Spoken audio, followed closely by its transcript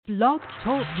Blog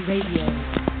Talk Radio.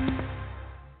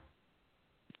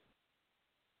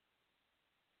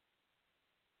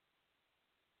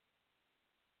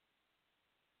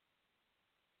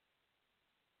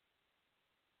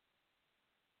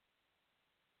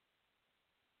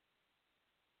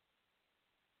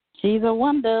 She's a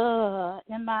wonder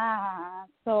in my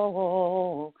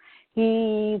soul.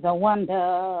 He's a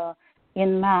wonder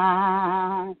in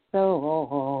my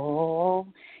soul.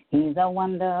 He's a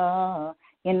wonder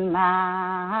in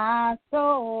my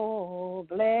soul.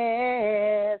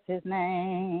 Bless his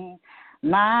name.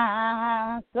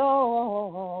 My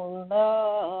soul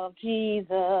loves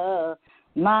Jesus.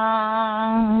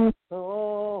 My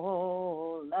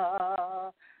soul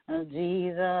loves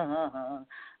Jesus.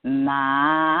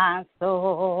 My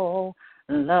soul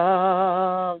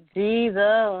loves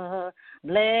Jesus.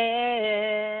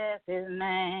 Bless his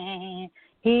name.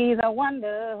 He's a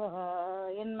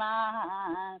wonder in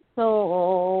my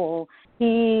soul.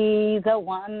 He's a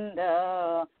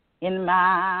wonder in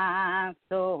my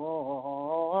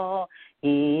soul.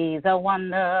 He's a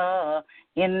wonder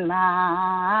in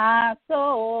my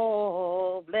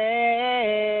soul.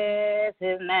 Bless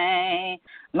his name.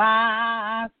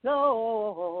 My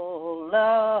soul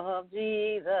loves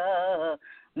Jesus.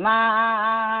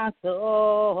 My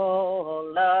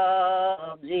soul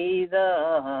loves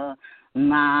Jesus.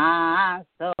 My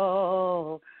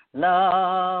soul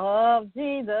loves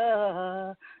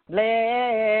Jesus.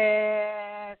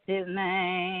 Bless his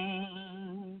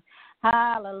name.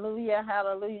 Hallelujah,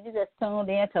 hallelujah. You just tuned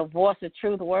in to Voice of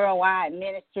Truth Worldwide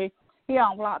Ministry here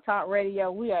on Blog Talk Radio.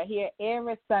 We are here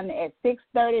every Sunday at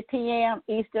 6:30 p.m.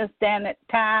 Eastern Standard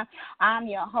Time. I'm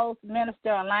your host,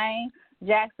 Minister Elaine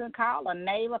Jackson. Call a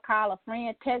neighbor, call a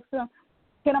friend, text them,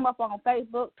 hit them up on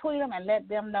Facebook, tweet them, and let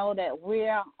them know that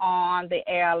we're on the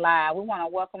air live. We want to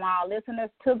welcome our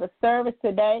listeners to the service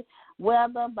today,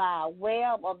 whether by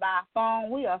web or by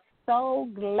phone. We are so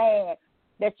glad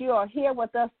that you are here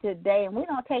with us today, and we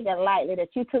don't take it lightly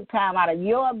that you took time out of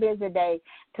your busy day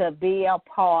to be a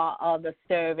part of the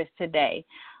service today.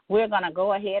 We're going to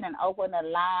go ahead and open the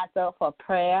lines up for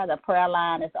prayer. The prayer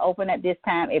line is open at this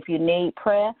time. If you need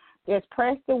prayer, just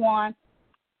press the one,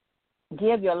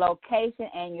 give your location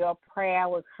and your prayer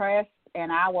request,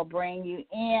 and I will bring you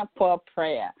in for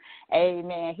prayer.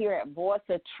 Amen. Here at Voice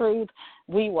of Truth,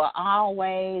 we will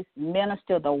always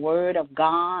minister the Word of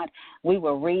God. We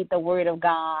will read the Word of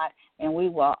God, and we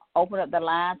will open up the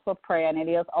lines for prayer, and it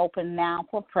is open now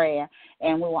for prayer.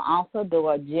 And we will also do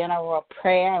a general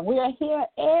prayer. And we are here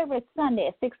every Sunday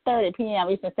at 6:30 p.m.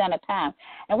 Eastern Standard Time.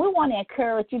 And we want to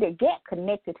encourage you to get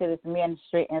connected to this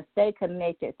ministry and stay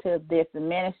connected to this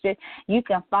ministry. You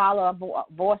can follow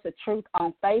Voice of Truth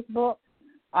on Facebook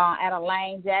at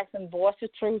Elaine Jackson, Voice of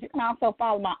Truth. You can also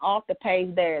follow my author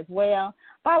page there as well.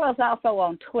 Follow us also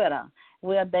on Twitter.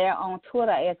 We're there on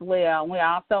Twitter as well. We're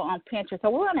also on Pinterest. So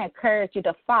we want to encourage you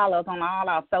to follow us on all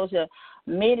our social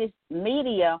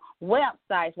media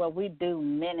websites where we do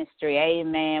ministry.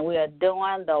 Amen. We are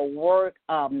doing the work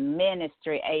of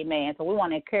ministry. Amen. So we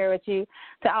want to encourage you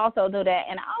to also do that.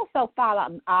 And also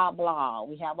follow our blog.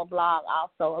 We have a blog,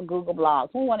 also a Google blog.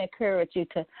 So we want to encourage you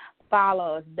to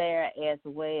follow us there as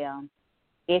well.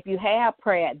 If you have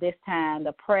prayer at this time,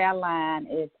 the prayer line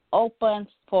is open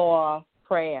for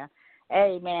prayer.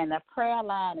 Amen. The prayer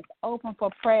line is open for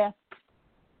prayer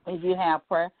if you have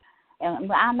prayer.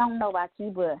 And I don't know about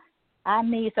you, but I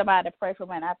need somebody to pray for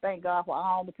me. And I thank God for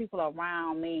all the people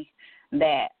around me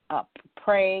that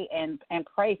pray and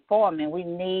pray for me. We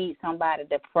need somebody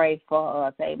to pray for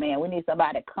us. Amen. We need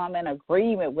somebody to come in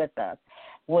agreement with us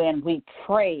when we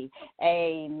pray.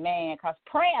 Amen. Because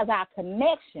prayer is our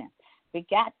connection. We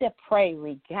got to pray.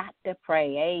 We got to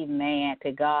pray. Amen.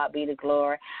 To God be the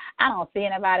glory. I don't see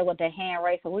anybody with their hand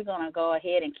raised, so we're going to go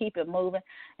ahead and keep it moving.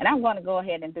 And I'm going to go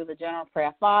ahead and do the general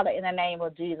prayer. Father, in the name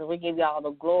of Jesus, we give you all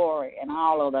the glory and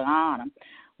all of the honor.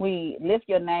 We lift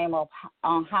your name up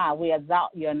on high. We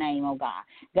exalt your name, oh God.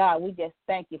 God, we just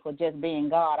thank you for just being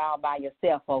God all by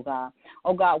yourself, oh God.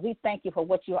 Oh God, we thank you for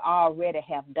what you already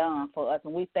have done for us,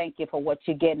 and we thank you for what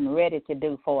you're getting ready to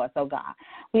do for us, oh God.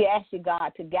 We ask you,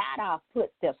 God, to guide our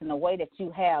footsteps in the way that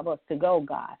you have us to go,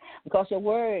 God, because your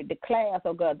word declares,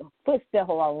 oh God, the footsteps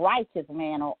of a righteous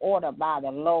man are ordered by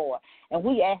the Lord. And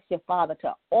we ask you, Father,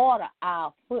 to order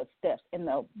our footsteps in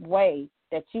the way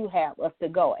that you have us to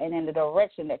go and in the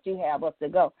direction that you have us to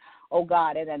go, oh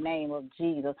God, in the name of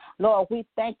Jesus. Lord, we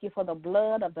thank you for the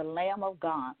blood of the Lamb of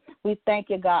God. We thank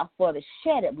you, God, for the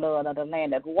shedded blood of the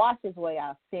Lamb that washes away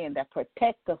our sin, that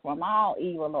protects us from all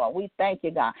evil, Lord. We thank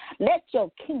you, God. Let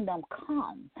your kingdom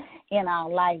come in our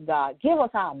life, God. Give us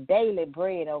our daily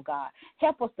bread, oh God.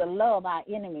 Help us to love our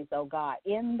enemies, oh God,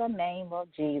 in the name of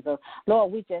Jesus.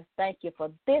 Lord, we just thank you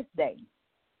for this day,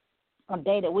 a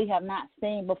day that we have not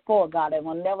seen before, God, and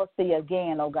will never see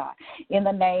again, oh God, in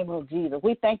the name of Jesus.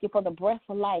 We thank you for the breath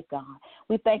of life, God.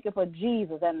 We thank you for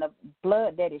Jesus and the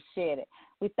blood that is shed.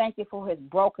 We thank you for his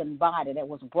broken body that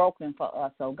was broken for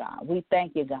us, oh God. We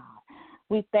thank you, God.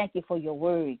 We thank you for your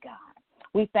word, God.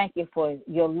 We thank you for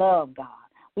your love, God.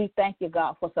 We thank you,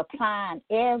 God, for supplying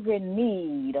every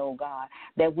need, oh God,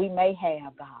 that we may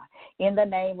have, God, in the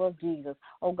name of Jesus.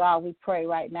 Oh God, we pray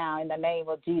right now in the name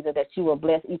of Jesus that you will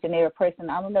bless each and every person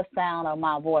under the sound of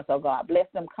my voice, oh God. Bless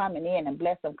them coming in and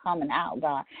bless them coming out,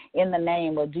 God, in the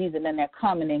name of Jesus. And they're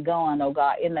coming and going, oh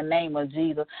God, in the name of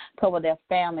Jesus. Cover their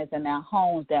families and their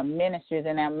homes, their ministries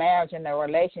and their marriage and their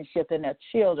relationships and their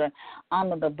children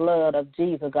under the blood of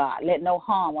Jesus, God. Let no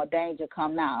harm or danger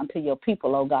come now unto your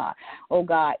people, oh God. Oh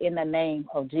God, in the name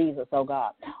of Jesus, oh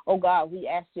God. Oh God, we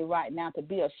ask you right now to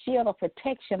be a shield of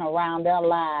protection around their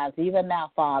lives, even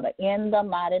now, Father, in the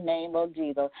mighty name of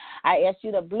Jesus. I ask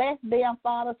you to bless them,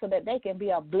 Father, so that they can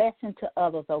be a blessing to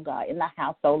others, oh God, in the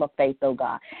household of faith, oh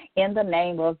God, in the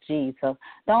name of Jesus.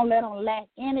 Don't let them lack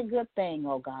any good thing,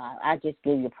 oh God. I just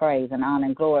give you praise and honor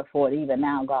and glory for it even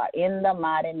now, God, in the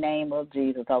mighty name of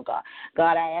Jesus, oh God.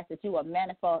 God, I ask that you will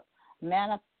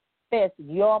manifest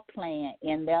your plan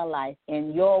in their life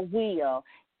and your will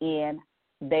in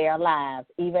their lives,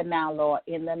 even now, Lord,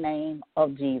 in the name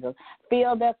of Jesus.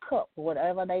 Fill their cup with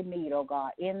whatever they need, oh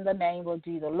God, in the name of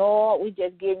Jesus. Lord, we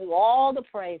just give you all the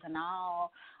praise and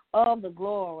all of the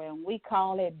glory, and we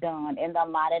call it done in the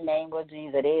mighty name of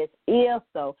Jesus. It is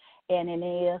so, and it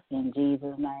is in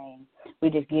Jesus' name. We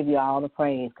just give you all the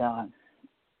praise, God,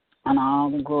 and all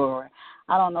the glory.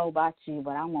 I don't know about you,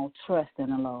 but I'm going to trust in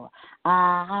the Lord.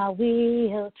 I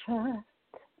will trust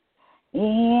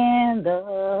in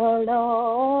the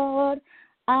Lord.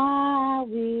 I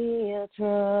will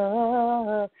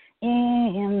trust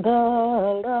in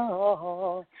the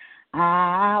Lord.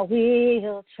 I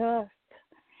will trust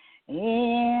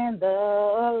in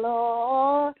the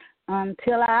Lord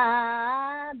until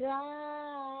I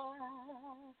die.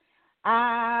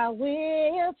 I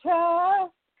will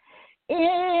trust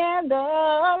in the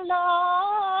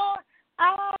Lord.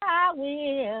 I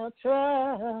will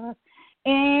trust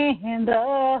in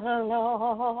the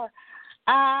Lord.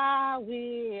 I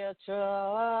will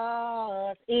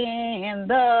trust in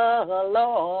the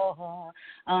Lord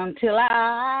until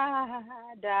I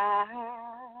die.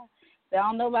 I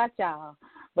don't know about y'all,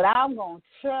 but I'm going to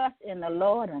trust in the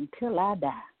Lord until I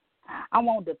die. I'm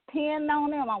going to depend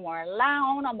on him. I'm going to rely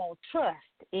on him. I'm going to trust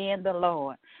in the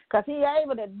Lord because he's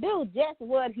able to do just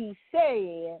what he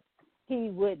said he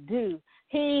would do.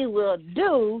 He will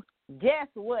do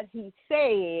just what he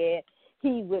said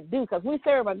he would do because we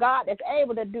serve a God that's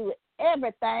able to do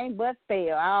everything but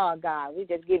fail. Oh, God, we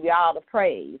just give you all the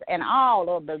praise and all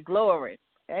of the glory.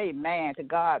 Amen. To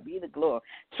God be the glory.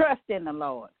 Trust in the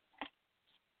Lord.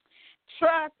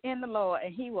 Trust in the Lord,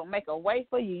 and he will make a way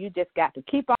for you. You just got to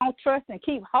keep on trusting,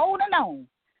 keep holding on,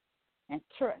 and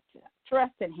trust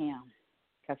in him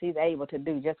because he's able to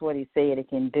do just what he said he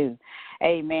can do.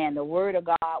 Amen. The word of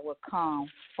God will come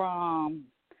from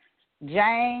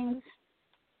James,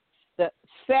 the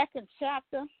 2nd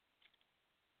chapter,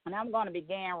 and I'm going to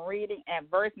begin reading at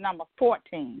verse number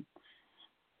 14.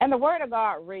 And the word of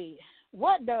God reads,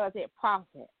 "What does it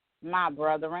profit, my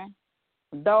brethren,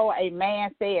 though a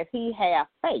man says he have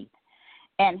faith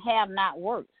and have not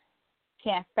works?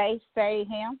 Can faith save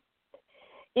him?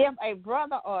 If a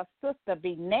brother or a sister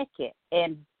be naked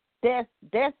and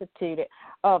destitute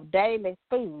of daily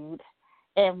food,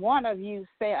 and one of you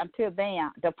say unto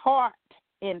them, Depart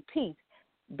in peace,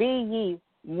 be ye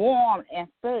warm and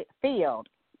filled,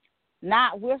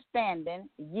 notwithstanding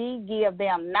ye give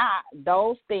them not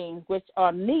those things which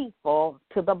are needful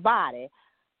to the body,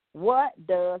 what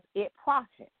does it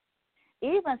profit?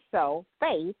 Even so,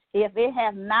 faith, if it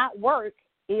hath not worked,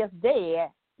 is dead,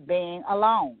 being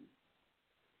alone.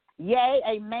 Yea,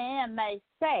 a man may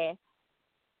say,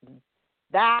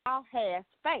 Thou hast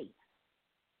faith,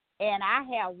 and I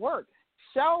have works.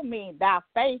 Show me thy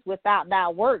faith without thy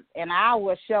works, and I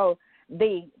will show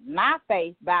thee my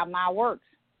faith by my works.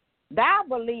 Thou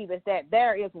believest that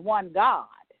there is one God.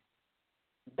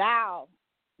 Thou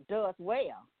doest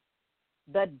well.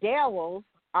 The devils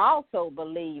also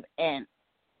believe and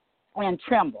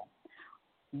tremble.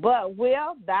 But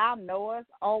wilt thou knowest,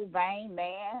 O vain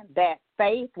man, that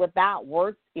faith without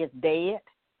works is dead?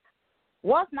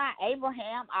 Was not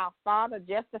Abraham our father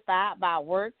justified by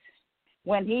works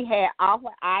when he had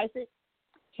offered Isaac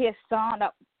his son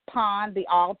upon the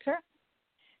altar?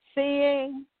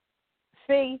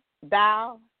 See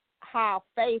thou how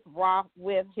faith wrought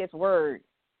with his work,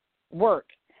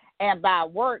 and by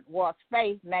work was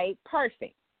faith made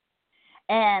perfect.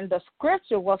 And the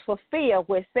scripture was fulfilled,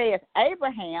 which says,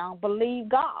 Abraham believed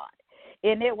God,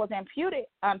 and it was imputed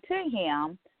unto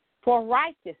him for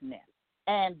righteousness,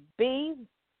 and he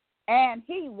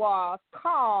was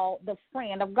called the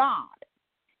friend of God.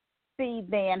 See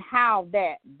then how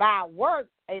that by works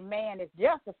a man is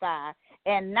justified,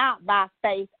 and not by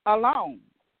faith alone.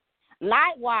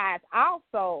 Likewise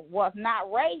also was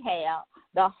not Rahab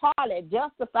the harlot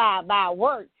justified by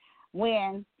works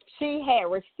when she had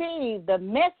received the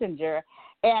messenger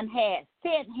and had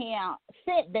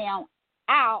sent them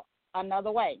out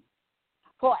another way.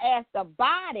 For as the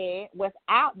body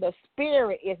without the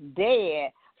spirit is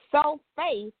dead, so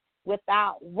faith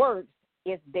without works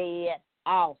is dead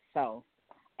also.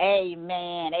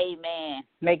 Amen. Amen.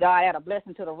 May God add a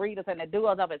blessing to the readers and the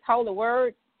doers of his holy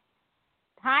word.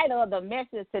 Title of the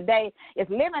message today is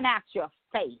Living Out Your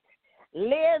Faith.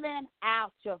 Living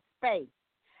out your faith.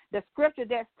 The scripture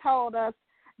just told us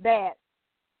that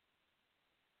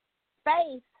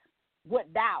faith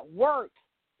without works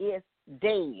is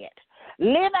dead.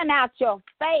 Living out your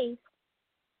faith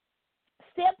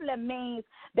simply means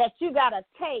that you got to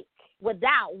take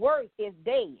without works is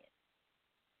dead.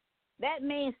 That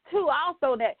means, too,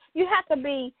 also that you have to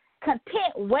be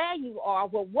content where you are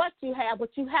with what you have, but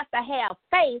you have to have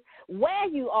faith where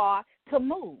you are to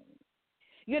move.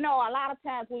 You know, a lot of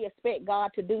times we expect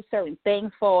God to do certain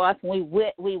things for us. We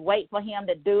wait for him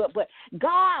to do it, but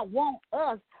God wants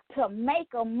us to make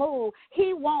a move.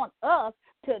 He wants us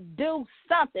to do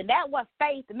something. That's what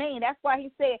faith means. That's why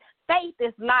he said faith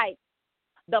is like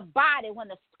the body when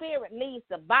the spirit leaves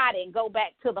the body and go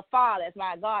back to the Father. It's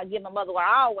like God given mother.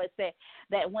 I always say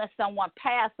that when someone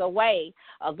passes away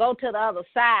or go to the other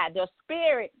side, the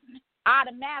spirit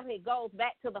automatically goes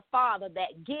back to the Father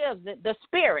that gives it the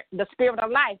spirit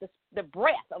of life, the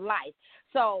breath of life.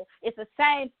 So it's the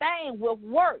same thing with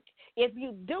work. If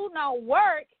you do no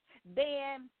work,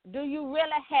 then do you really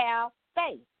have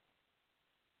faith?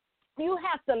 You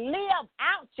have to live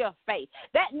out your faith.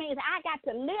 That means I got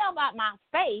to live out my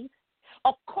faith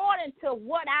according to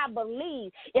what I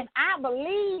believe. If I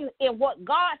believe in what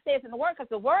God says in the Word, because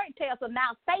the Word tells us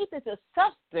now faith is the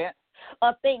substance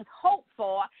of things hoped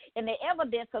for and the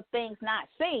evidence of things not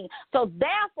seen. So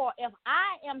therefore, if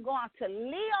I am going to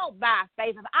live by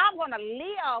faith, if I'm going to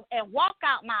live and walk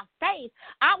out my faith,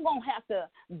 I'm going to have to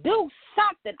do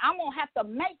something. I'm going to have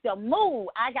to make the move.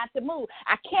 I got to move.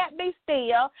 I can't be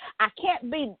still. I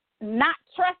can't be not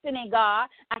trusting in God.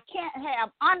 I can't have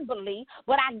unbelief,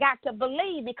 but I got to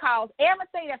believe, because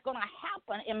everything that's going to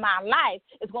happen in my life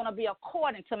is going to be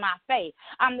according to my faith.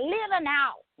 I'm living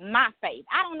out my faith.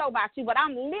 I don't know about you, but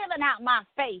I'm living out my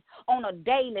faith on a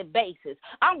daily basis.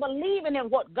 I'm believing in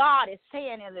what God is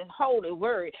saying in his holy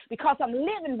word, because I'm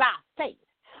living by faith.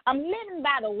 I'm living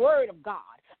by the word of God.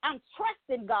 I'm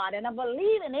trusting God, and I'm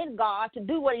believing in God to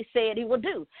do what he said he would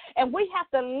do. And we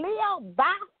have to live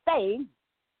by faith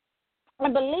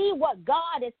and believe what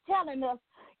God is telling us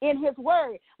in his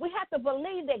word. We have to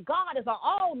believe that God is an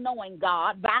all-knowing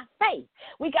God by faith.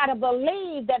 We got to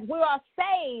believe that we are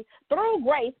saved through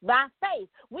grace by faith.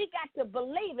 We got to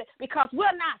believe it, because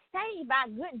we're not saved by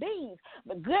good deeds.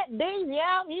 But good deeds,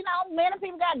 yeah, you know, many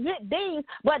people got good deeds,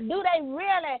 but do they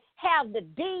really have the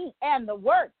deed and the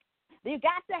work? You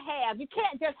got to have, you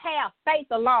can't just have faith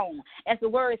alone. As the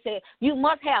word says, you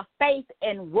must have faith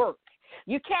and work.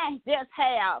 You can't just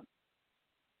have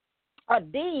a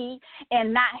deed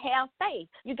and not have faith.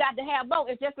 You got to have both.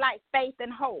 It's just like faith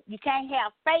and hope. You can't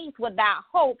have faith without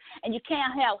hope, and you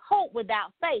can't have hope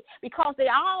without faith, because they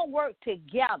all work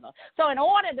together. So in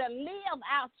order to live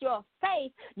out your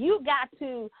faith, you got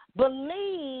to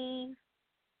believe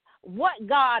what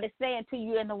God is saying to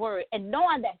you in the word, and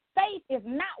knowing that faith is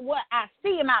not what I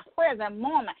see in my present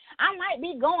moment. I might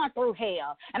be going through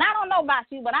hell, and I don't know about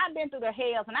you, but I've been through the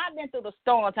hells, and I've been through the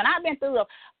storms, and I've been through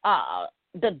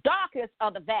the darkest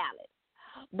of the valleys,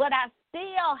 but I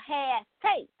still had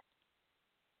faith.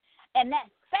 And that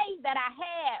faith that I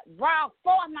had brought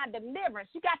forth my deliverance.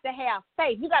 You got to have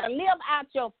faith. You got to live out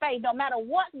your faith. No matter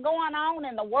what's going on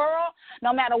in the world,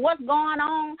 no matter what's going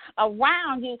on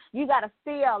around you, you got to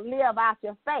still live out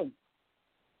your faith.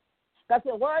 Because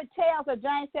the word tells us,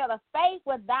 James said, a faith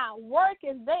without work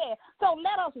is dead. So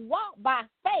let us walk by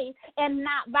faith and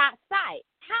not by sight.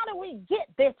 How do we get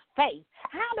this faith?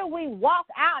 How do we walk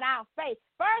out our faith?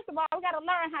 First of all, we got to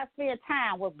learn how to spend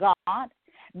time with God.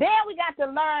 Then we got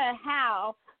to learn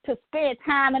how to spend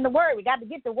time in the Word. We got to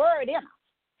get the Word in us.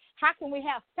 How can we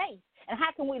have faith And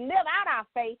how can we live out our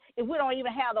faith if we don't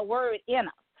even have the word in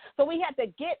us? So we have to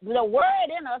get the word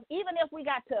in us, even if we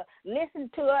got to listen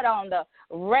to it on the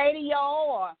radio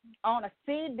or on a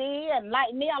CD. And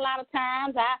like me, a lot of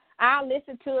times I'll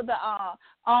listen to the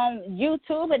on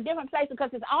YouTube and different places,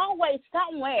 because it's always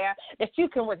somewhere that you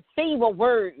can receive a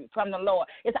word from the Lord.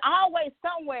 It's always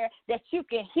somewhere that you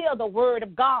can hear the word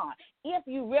of God. If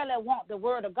you really want the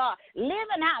word of God,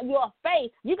 living out your faith,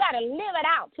 you got to live it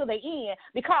out to the end,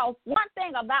 because one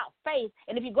thing about faith,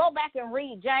 and if you go back and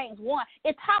read James 1,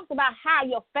 it talks about how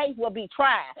your faith will be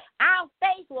tried. Our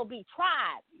faith will be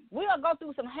tried. We'll go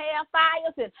through some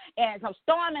hellfires and some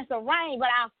storm and some rain, but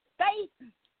our faith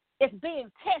is being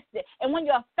tested. And when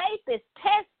your faith is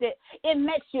tested, it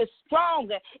makes you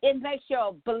stronger. It makes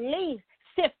your belief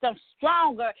system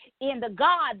stronger in the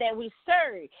God that we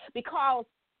serve, because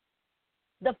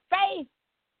the faith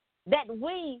that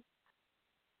we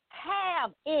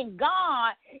have in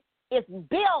God is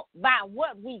built by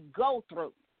what we go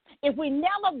through. If we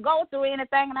never go through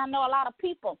anything, and I know a lot of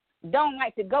people don't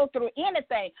like to go through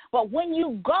anything, but when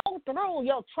you go through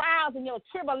your trials and your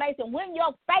tribulation, when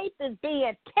your faith is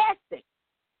being tested,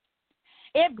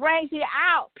 it brings you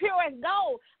out pure as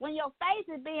gold. When your faith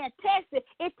is being tested,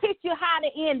 it teaches you how to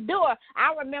endure.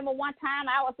 I remember one time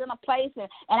I was in a place and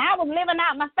I was living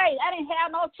out my faith. I didn't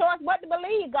have no choice but to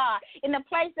believe God. In the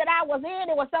place that I was in,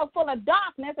 it was so full of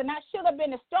darkness, and I should have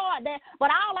been destroyed there,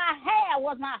 but all I had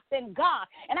was my faith in God.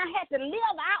 And I had to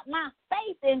live out my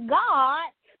faith in God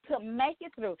to make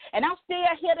it through. And I'm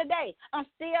still here today. I'm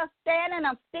still standing.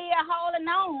 I'm still holding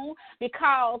on,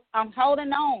 because I'm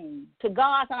holding on to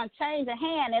God's unchanging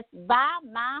hand. It's by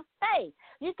my faith.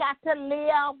 You got to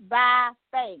live by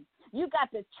faith. You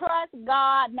got to trust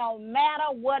God no matter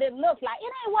what it looks like.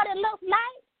 It ain't what it looks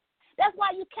like. That's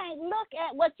why you can't look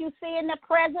at what you see in the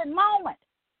present moment.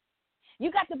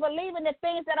 You got to believe in the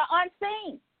things that are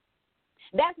unseen.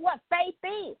 That's what faith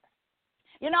is.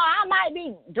 You know, I might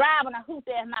be driving a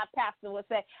hoopty, as my pastor would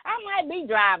say. I might be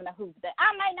driving a hoopty.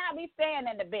 I might not be staying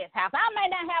in the best house. I may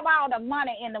not have all the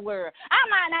money in the world. I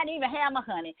might not even have my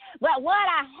honey. But what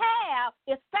I have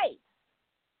is faith.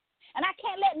 And I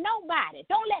can't let nobody,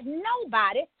 don't let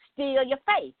nobody steal your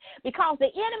faith, because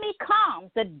the enemy comes,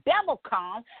 the devil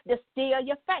comes to steal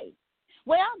your faith.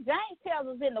 Well, James tells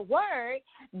us in the word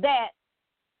that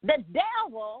the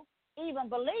devil even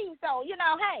believes. So, you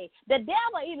know, hey, the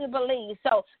devil even believes.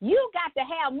 So you got to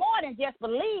have more than just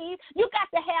believe. You got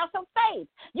to have some faith.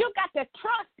 You got to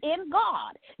trust in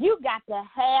God. You got to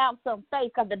have some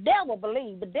faith, because the devil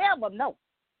believes. The devil knows.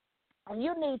 And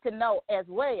you need to know as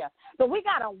well. So we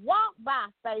got to walk by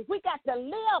faith. We got to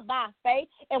live by faith,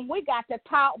 and we got to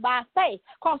talk by faith,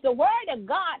 because the word of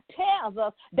God tells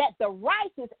us that the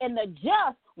righteous and the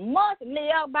just must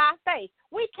live by faith.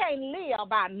 We can't live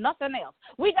by nothing else.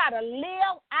 We got to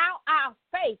live out our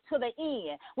faith to the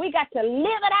end. We got to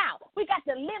live it out. We got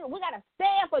to live it. We got to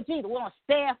stand for Jesus. We're going to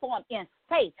stand for him in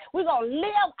faith. We're going to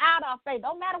live out our faith.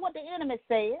 Don't matter what the enemy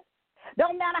says.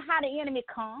 Don't matter how the enemy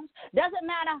comes. Doesn't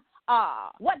matter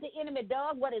what the enemy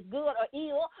does, what is good or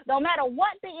evil. No matter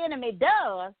what the enemy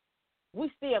does, we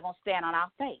still going to stand on our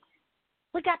faith.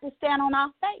 We got to stand on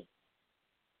our faith.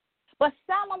 But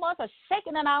some of us are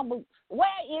shaking in our boots.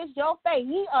 Where is your faith?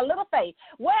 Ye a little faith.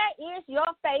 Where is your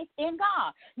faith in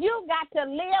God? You got to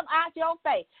live out your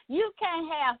faith. You can't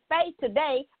have faith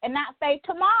today and not faith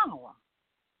tomorrow.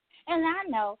 And I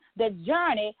know the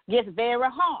journey gets very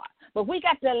hard, but we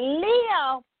got to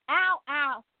live out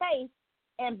our faith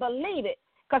and believe it,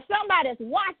 because somebody's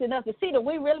watching us to see that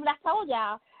we really, I told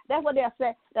y'all, that's what they'll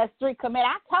say, that street committee.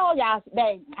 I told y'all,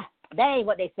 they ain't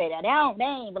what they say that. They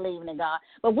ain't believing in God.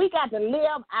 But we got to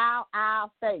live out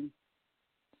our faith.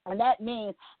 And that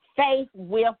means faith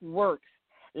with works.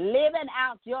 Living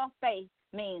out your faith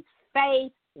means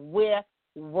faith with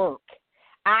work.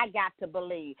 I got to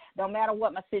believe. No matter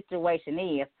what my situation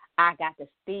is, I got to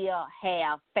still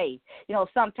have faith. You know,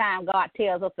 sometimes God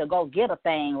tells us to go get a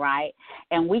thing, right?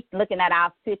 And we looking at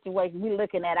our situation. We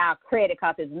looking at our credit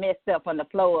because it's messed up from the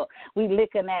floor up. We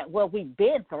looking at what we've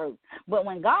been through. But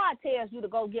when God tells you to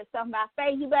go get something by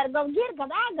faith, you better go get it, because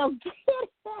I go get it.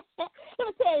 Let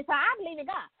me tell you something. I believe in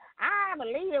God. I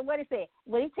believe in what he said.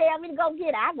 When he tells me to go get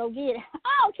it, I go get it.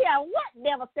 I don't care what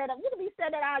devil set up. You can be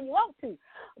set up all you want to.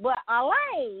 But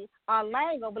Elaine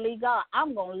going to believe God.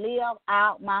 I'm going to live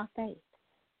out my faith.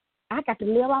 I got to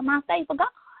live out my faith for God.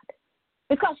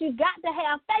 Because you got to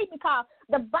have faith, because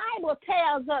the Bible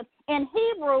tells us in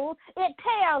Hebrews, it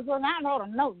tells us, and I wrote a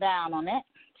note down on that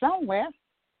somewhere.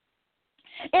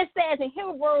 It says in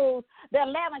Hebrews, the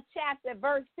 11th chapter,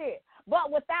 verse 6,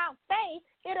 But without faith,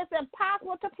 it is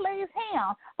impossible to please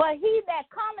him. For he that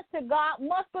cometh to God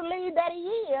must believe that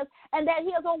he is, and that he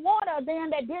is a rewarder of them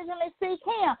that diligently seek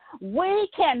him. We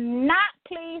cannot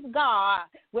please God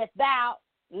without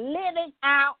living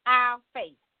out our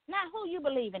faith. Now, who you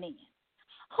believing in?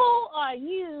 Who are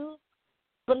you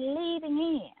believing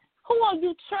in? Who are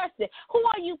you trusting? Who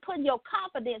are you putting your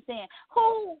confidence in?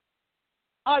 Who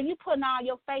are you putting all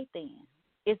your faith in?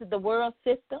 Is it the world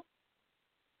system?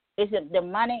 Is it the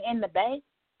money in the bank?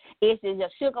 Is it your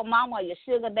sugar mama or your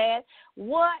sugar dad?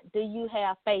 What do you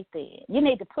have faith in? You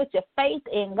need to put your faith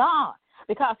in God,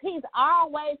 because he's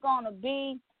always going to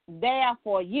be there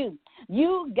for you.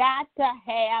 You got to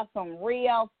have some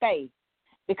real faith,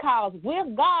 because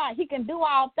with God, he can do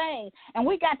all things. And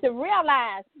we got to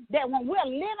realize that when we're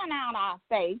living out our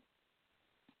faith,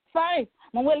 first,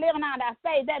 when we're living out our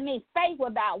faith, that means faith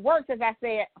without works, as I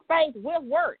said, faith with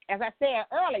work, as I said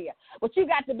earlier. But you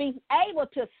got to be able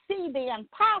to see the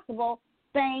impossible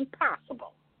thing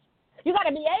possible. You got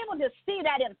to be able to see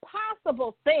that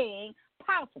impossible thing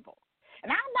possible.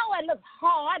 And I know it looks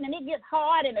hard, and it gets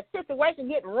hard, and the situation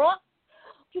gets rough.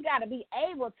 You got to be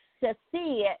able to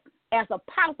see it as a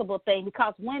possible thing,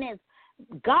 because when it's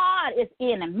God is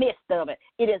in the midst of it,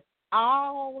 it is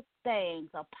all things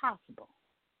are possible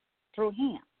through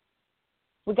him.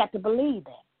 We got to believe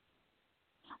that.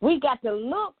 We got to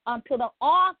look unto the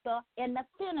author and the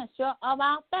finisher of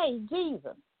our faith,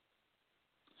 Jesus.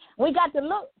 We got to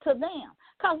look to them.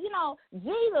 Because,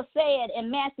 Jesus said in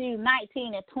Matthew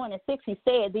 19:26, he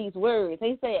said these words.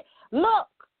 He said, look,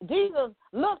 Jesus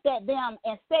looked at them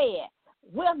and said,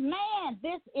 with man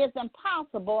this is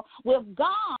impossible. With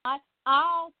God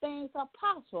all things are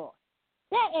possible.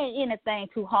 That ain't anything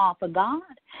too hard for God.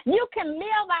 You can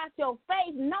live out your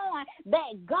faith knowing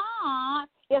that God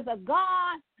is a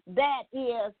God that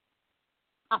is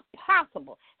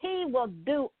possible. He will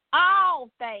do all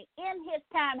things in his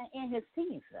time and in his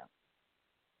season.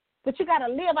 But you got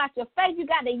to live out your faith. You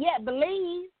got to yet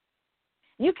believe.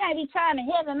 You can't be trying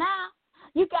to heaven now.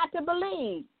 You got to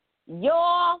believe.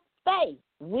 Your faith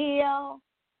will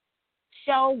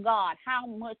show God how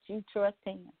much you trust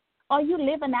him. Are you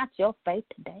living out your faith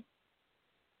today?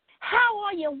 How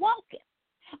are you walking?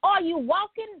 Are you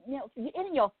walking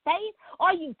in your faith?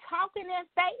 Are you talking in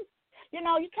faith?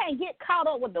 You can't get caught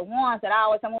up with the ones that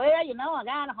always say, well, I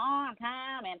got a hard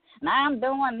time, and I'm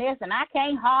doing this, and I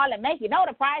can't hardly make it.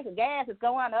 The price of gas is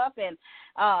going up, and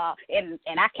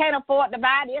I can't afford to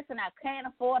buy this, and I can't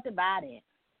afford to buy that.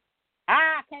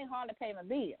 I can't hardly pay my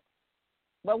bills.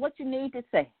 But what you need to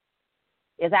say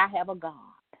is, I have a God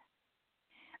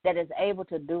that is able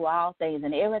to do all things,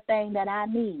 and everything that I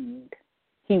need,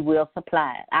 he will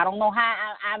supply it. I don't know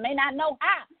how. I may not know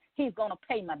how he's going to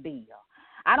pay my bill.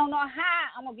 I don't know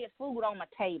how I'm going to get food on my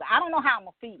table. I don't know how I'm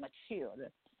going to feed my children.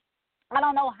 I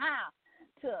don't know how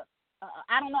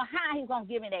I don't know how he's going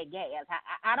to give me that gas.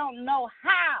 I don't know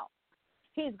how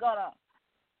he's going to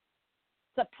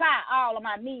supply all of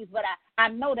my needs, but I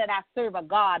know that I serve a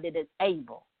God that is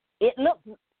able. It looks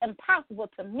impossible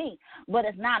to me, but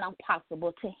it's not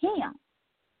impossible to him,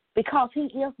 because he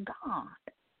is God.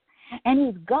 And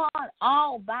he's God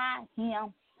all by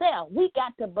himself. We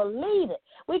got to believe it.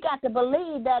 We got to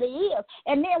believe that he is.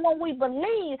 And then when we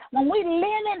believe, when we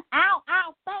living out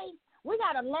our faith, we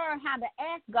got to learn how to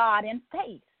ask God in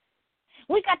faith.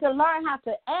 We got to learn how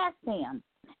to ask him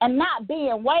and not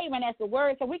being wavering, as the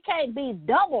word said. We can't be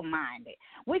double-minded.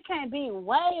 We can't be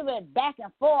wavering back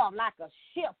and forth like a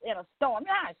ship in a storm. You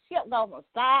know how a ship goes from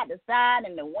side to side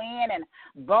in the wind, and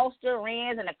bolster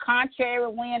winds, and the contrary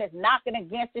wind is knocking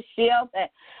against the ship,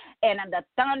 and the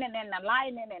thunder and the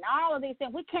lightning and all of these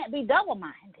things. We can't be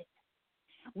double-minded.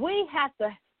 We have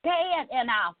to stand in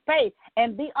our faith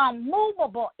and be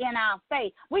unmovable in our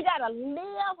faith. We got to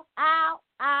live out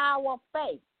our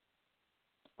faith.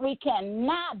 We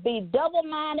cannot be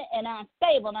double-minded and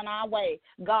unstable in our ways.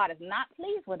 God is not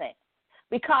pleased with that,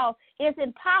 because it's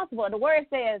impossible. The word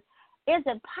says it's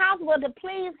impossible to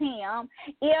please him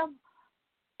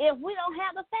if we don't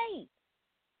have the faith.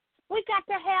 We got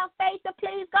to have faith to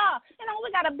please God.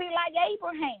 We got to be like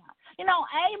Abraham.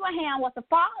 Abraham was the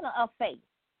father of faith.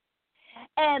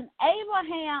 And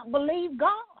Abraham believed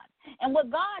God. And what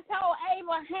God told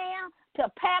Abraham to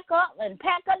pack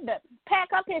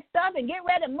up his stuff and get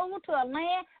ready to move to a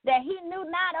land that he knew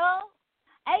not of,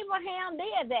 Abraham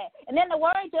did that. And then the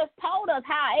word just told us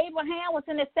how Abraham was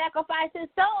going to sacrifice his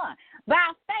son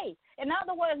by faith. In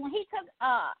other words, when he took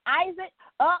Isaac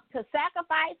up to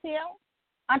sacrifice him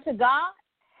unto God,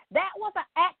 that was an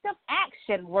act of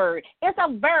action word. It's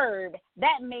a verb.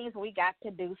 That means we got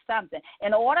to do something.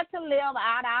 In order to live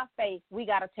out our faith, we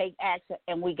got to take action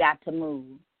and we got to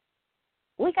move.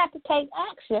 We got to take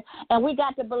action and we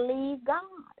got to believe God.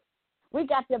 We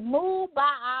got to move by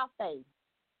our faith,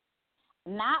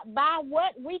 not by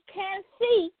what we can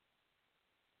see,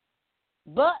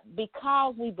 but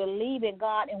because we believe in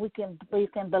God and we can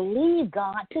believe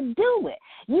God to do it.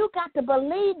 You got to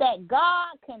believe that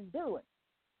God can do it.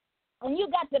 And you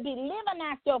got to be living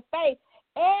out your faith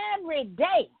every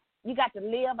day. You got to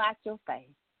live out your faith.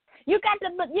 You got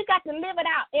to live it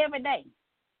out every day.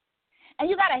 And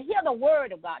you got to hear the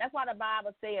word of God. That's why the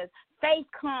Bible says faith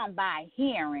comes by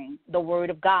hearing the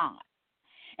word of God.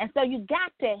 And so you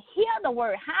got to hear the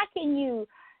word. How can you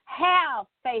have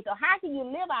faith, or how can you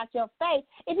live out your faith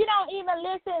if you don't even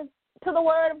listen to the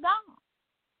word of God?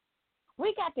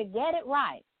 We got to get it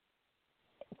right.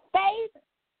 Faith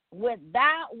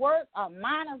without work or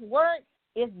minus work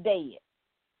is dead.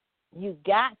 You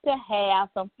got to have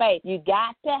some faith. You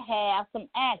got to have some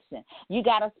action. You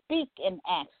got to speak in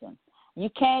action. You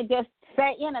can't just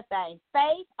say anything.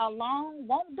 Faith alone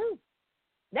won't do.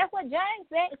 That's what James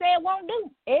said it won't do.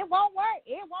 It won't work.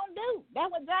 It won't do. That's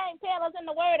what James tells us in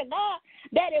the word of God,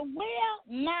 that it will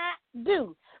not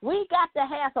do. We got to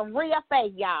have some real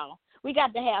faith, y'all. We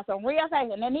got to have some real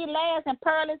faith. And in these last and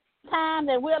perilous times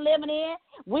that we're living in,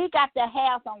 we got to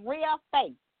have some real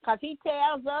faith, because he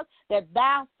tells us that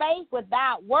thy faith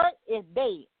without work is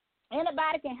dead.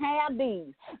 Anybody can have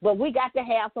these, but we got to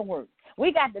have some work.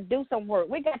 We got to do some work.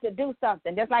 We got to do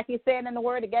something. Just like he said in the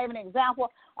word, he gave an example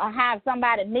of how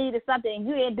somebody needed something and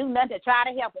you didn't do nothing to try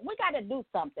to help them. We got to do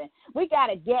something. We got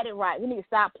to get it right. We need to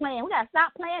stop playing. We got to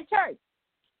stop playing church.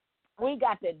 We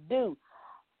got to do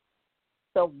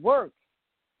the work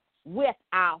with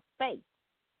our faith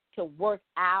to work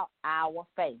out our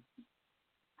faith.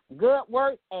 Good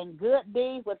work and good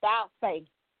deeds without faith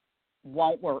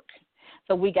won't work.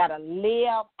 So we got to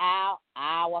live out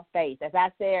our faith. As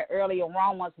I said earlier,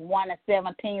 Romans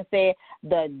 1:17 said,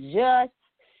 the just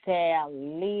shall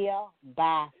live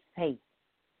by faith.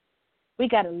 We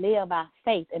got to live by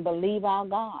faith and believe our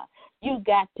God. You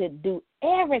got to do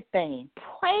everything.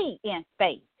 Pray in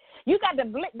faith. You got to, do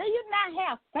you not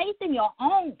have faith in your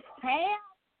own prayer?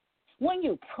 When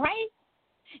you pray,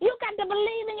 you got to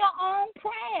believe in your own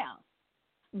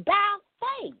prayer by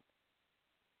faith.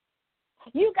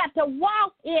 You got to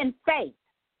walk in faith.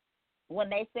 When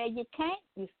they say you can't,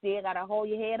 you still got to hold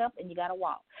your head up and you got to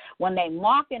walk. When they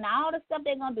marking all the stuff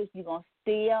they're going to do, you're going to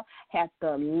still have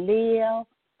to live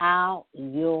out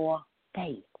your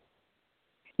faith.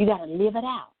 You got to live it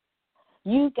out.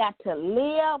 You got to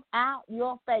live out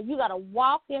your faith. You got to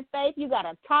walk in faith. You got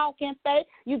to talk in faith.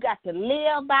 You got to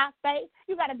live by faith.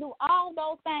 You got to do all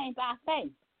those things by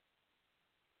faith.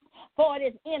 For it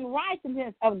is in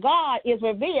righteousness of God is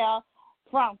revealed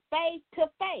from faith to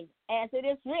faith, as it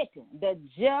is written, the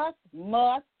just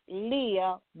must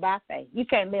live by faith. You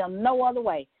can't live no other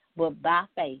way but by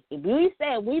faith. If we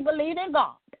say we believe in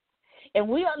God and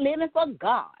we are living for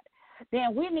God,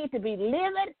 then we need to be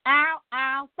living out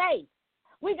our faith.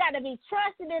 We got to be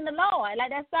trusting in the Lord. Like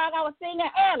that song I was singing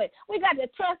earlier. We got to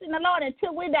trust in the Lord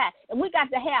until we die. And we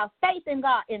got to have faith in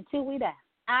God until we die.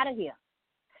 Out of here.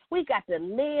 We got to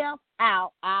live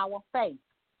out our faith.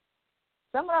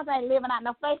 Some of us ain't living out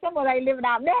no faith. Some of us ain't living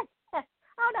out that. I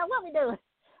don't know what we doing.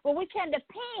 But we can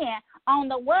depend on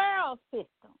the world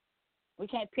system. We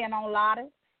can't depend on lottery.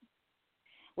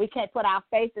 We can't put our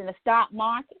faith in the stock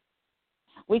market.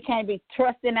 We can't be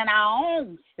trusting in our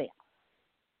own self.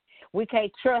 We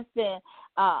can't trust in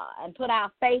and put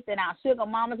our faith in our sugar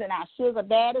mamas and our sugar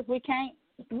daddies. We can't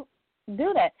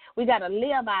do that. We got to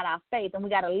live out our faith, and we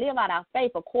got to live out our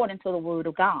faith according to the word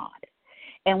of God.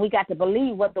 And we got to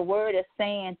believe what the word is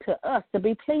saying to us to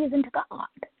be pleasing to God.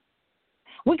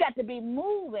 We got to be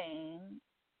moving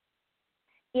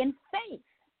in faith.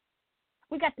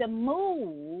 We got to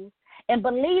move and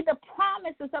believe the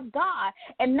promises of God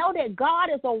and know that God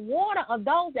is a rewarder of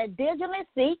those that diligently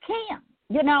seek him.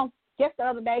 You know, just the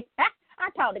other day, I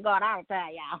talked to God all the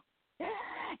time, y'all.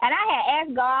 And I had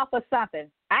asked God for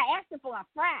something. I asked him for a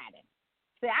Friday.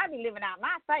 See, I be living out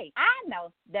my faith. I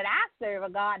know that I serve a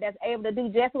God that's able to do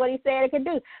just what he said he could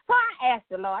do. So I asked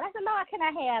the Lord. I said, Lord, can I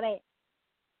have that?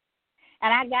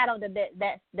 And I got on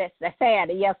that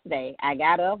Saturday yesterday. I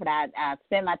got up and I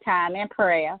spent my time in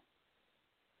prayer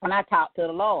when I talked to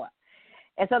the Lord.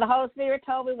 And so the Holy Spirit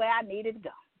told me where I needed to go.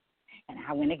 And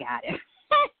I went and got it.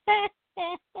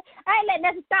 I ain't letting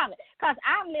nothing stop it because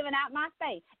I'm living out my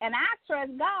faith. And I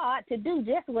trust God to do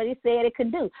just what he said it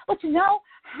could do. But you know,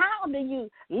 how do you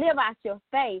live out your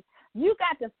faith? You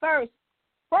got to first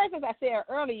First, as I said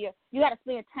earlier, you got to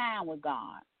spend time with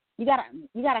God. You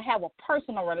gotta have a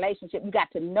personal relationship. You got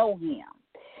to know Him.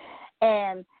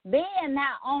 And then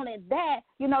not only that,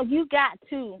 you got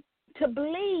to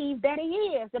believe that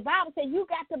He is. The Bible says you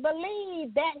got to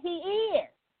believe that He is.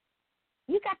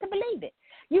 You got to believe it.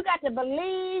 You got to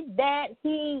believe that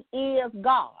He is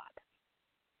God.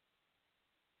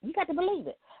 You got to believe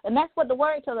it. And that's what the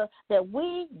word tells us, that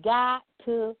we got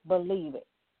to believe it.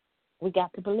 We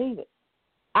got to believe it.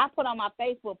 I put on my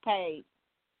Facebook page,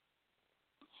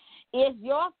 it's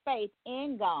your faith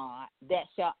in God that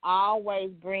shall always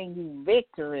bring you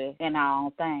victory in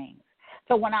all things.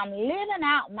 So when I'm living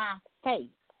out my faith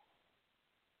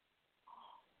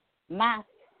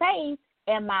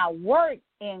and my work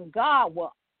in God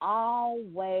will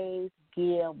always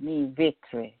give me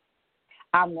victory.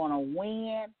 I'm going to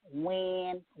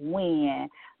win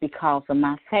because of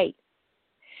my faith.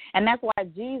 And that's why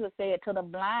Jesus said to the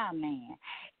blind man,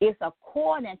 it's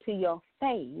according to your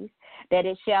faith that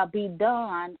it shall be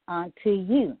done unto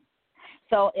you.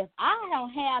 So if I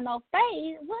don't have no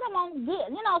faith, what am I going to get?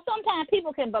 Sometimes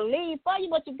people can believe for you,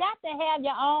 but you got to have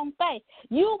your own faith.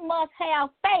 You must have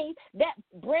faith that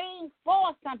brings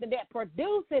forth something, that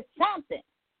produces something.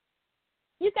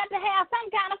 You got to have some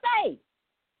kind of faith.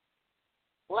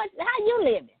 How you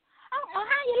living? How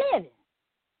you living?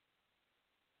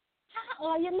 How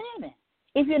are you living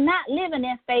if you're not living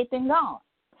in faith in God?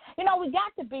 We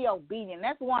got to be obedient.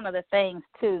 That's one of the things,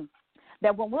 too,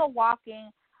 that when we're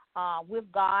walking with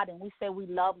God and we say we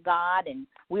love God and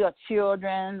we are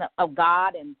children of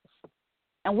God,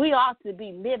 and we ought to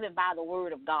be living by the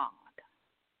word of God.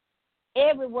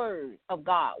 Every word of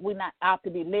God we ought to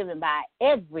be living by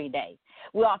every day.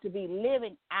 We ought to be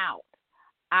living out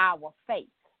our faith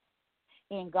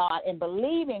in God and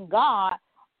believing God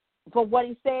for what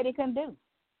He said He can do.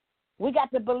 We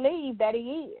got to believe that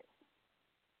He is,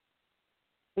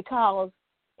 because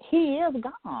He is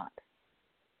God.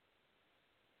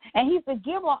 And He's the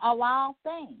giver of all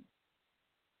things.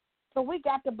 So we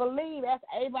got to believe as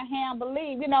Abraham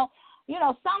believed.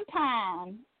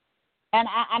 Sometimes, and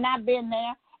I've been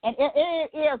there, and it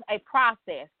is a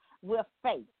process with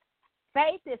faith.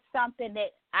 Faith is something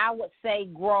that I would say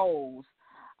grows.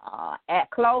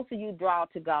 At closer you draw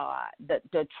to God,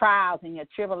 the trials and your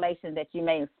tribulations that you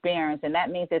may experience, and that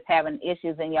means it's having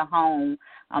issues in your home.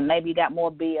 Maybe you got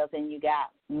more bills than you got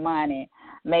money.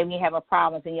 Maybe you have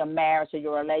problems in your marriage or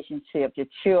your relationship. Your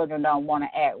children don't want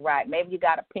to act right. Maybe you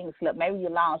got a pink slip. Maybe you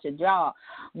lost your job.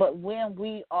 But when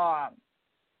we are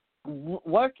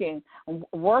working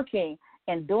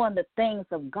and doing the things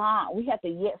of God, we have to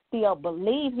yet still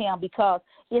believe Him, because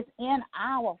it's in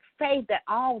our faith that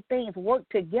all things work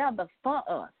together for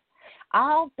us.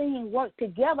 All things work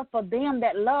together for them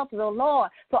that love the Lord.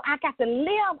 So I got to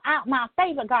live out my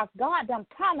faith, because God done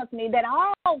promised me that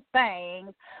all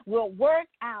things will work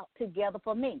out together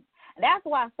for me. And that's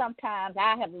why sometimes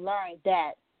I have learned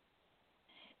that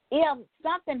if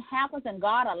something happens and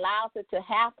God allows it to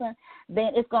happen,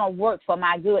 then it's going to work for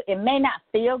my good. It may not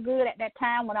feel good at that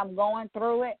time when I'm going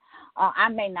through it. I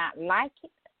may not like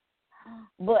it.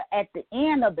 But at the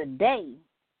end of the day,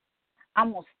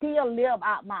 I'm going to still live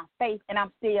out my faith, and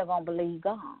I'm still going to believe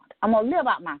God. I'm going to live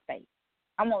out my faith.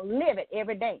 I'm going to live it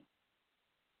every day.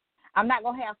 I'm not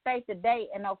going to have faith today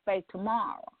and no faith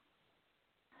tomorrow.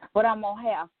 But I'm going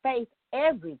to have faith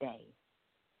every day.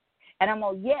 And I'm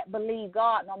going to yet believe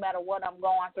God no matter what I'm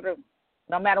going through.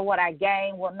 No matter what I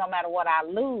gain, no matter what I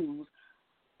lose,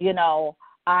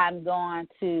 I'm going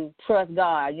to trust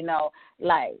God.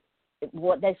 Like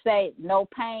what they say, no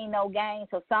pain, no gain.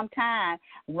 So sometimes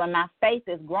when my faith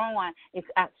is growing,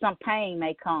 some pain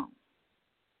may come.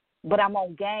 But I'm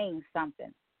going to gain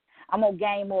something. I'm going to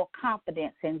gain more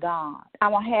confidence in God.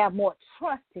 I'm going to have more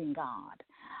trust in God,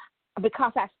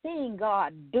 because I've seen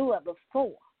God do it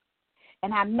before.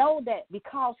 And I know that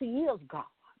because He is God,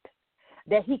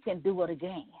 that He can do it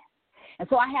again. And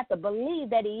so I have to believe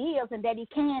that He is and that He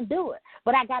can do it.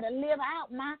 But I got to live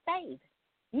out my faith.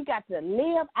 You got to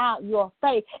live out your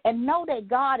faith and know that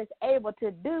God is able to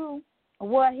do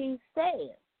what He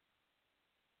said.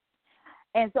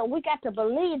 And so we got to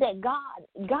believe that God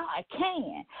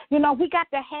can. We got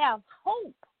to have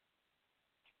hope.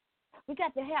 We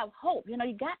got to have hope. You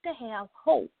got to have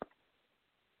hope.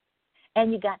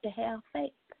 And you got to have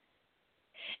faith.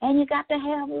 And you got to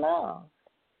have love.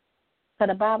 So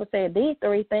the Bible said these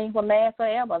three things will last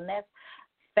forever. And that's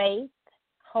faith,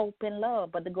 hope, and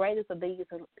love. But the greatest of these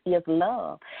is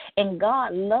love. And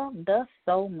God loved us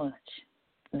so much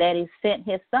that He sent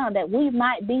His Son that we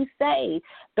might be saved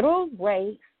through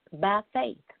grace by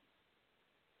faith.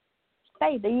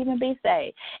 faith to even be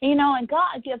saved. You know, and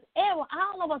God gives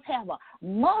all of us have a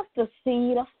mustard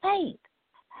seed of faith.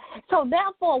 So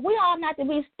therefore, we ought not to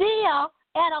be still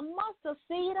at a mustard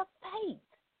seed of faith.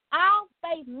 Our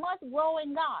faith must grow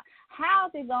in God. How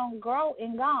is it going to grow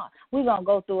in God? We're going to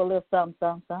go through a little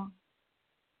something.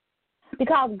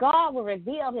 Because God will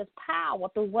reveal his power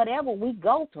through whatever we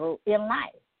go through in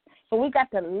life. So we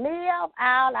got to live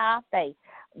out our faith.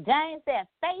 James said,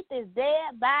 faith is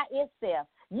dead by itself.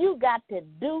 You got to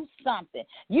do something.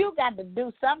 You got to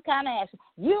do some kind of action.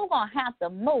 You're going to have to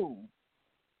move.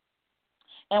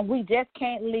 And we just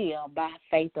can't live by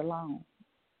faith alone.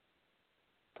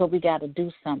 So we got to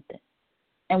do something.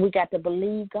 And we got to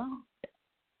believe God.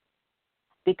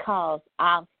 Because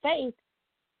our faith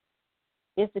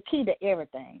is the key to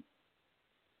everything.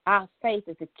 Our faith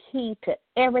is the key to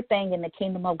everything in the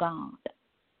kingdom of God.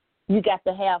 You got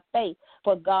to have faith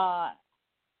for God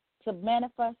to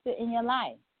manifest it in your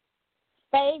life.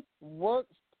 Faith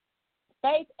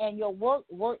and your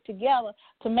work together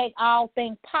to make all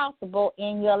things possible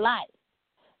in your life.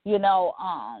 You know,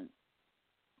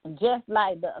 just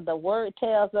like the word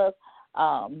tells us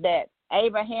that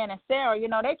Abraham and Sarah, you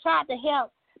know, they tried to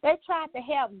help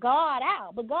God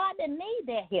out, but God didn't need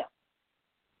their help.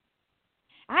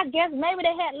 I guess maybe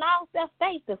they had lost their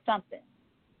faith or something.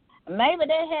 Maybe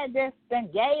they had just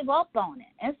gave up on it.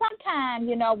 And sometimes,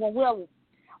 you know, when we're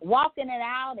walking it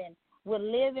out and we're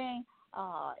living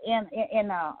in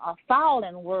a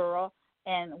fallen world,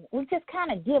 and we just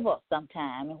kind of give up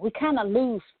sometimes, and we kind of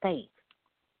lose faith.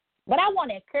 But I want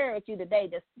to encourage you today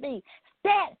to be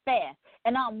steadfast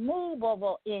and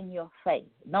unmovable in your faith.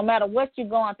 No matter what you're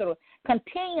going through,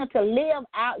 continue to live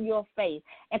out your faith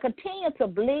and continue to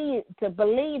believe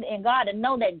in God and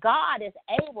know that God is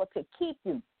able to keep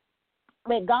you,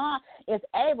 that God is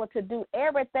able to do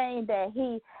everything that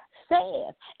he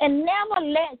says. And never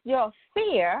let your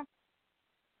fear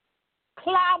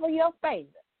cloud your faith.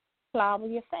 Cloud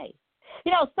your faith.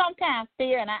 You know, sometimes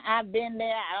fear, and I've been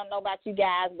there. I don't know about you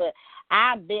guys, but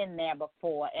I've been there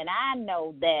before. And I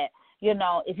know that, you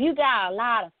know, if you got a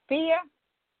lot of fear,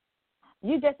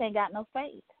 you just ain't got no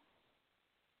faith.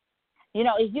 You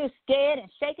know, if you're scared and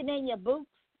shaking in your boots,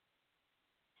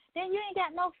 then you ain't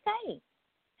got no faith.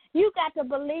 You got to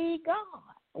believe God.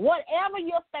 Whatever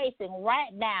you're facing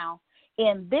right now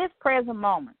in this present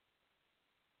moment,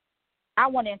 I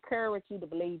want to encourage you to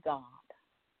believe God.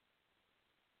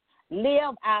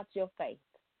 Live out your faith.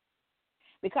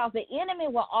 Because the enemy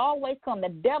will always come. The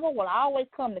devil will always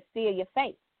come to steal your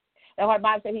faith. That's why the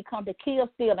Bible says he come to kill,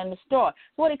 steal, and destroy.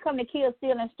 What he come to kill,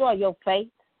 steal, and destroy? Your faith.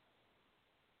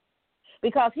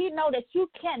 Because he knows that you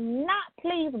cannot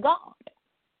please God.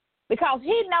 Because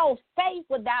he knows faith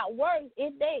without works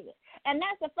is dead. And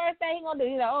that's the first thing he's going to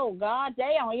do. He's like, oh, God,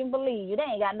 they don't even believe you. They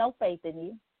ain't got no faith in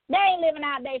you. They ain't living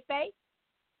out their faith.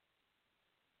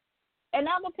 And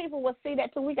other people will see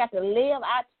that too. We got to live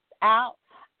out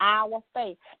our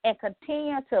faith and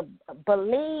continue to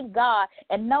believe God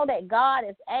and know that God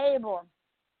is able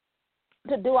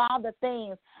to do all the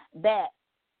things that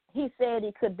he said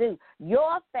he could do.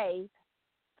 Your faith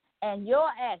and your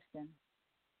action,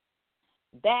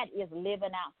 that is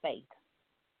living out faith.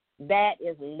 That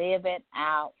is living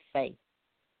out faith.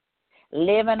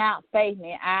 Living out faith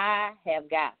means I have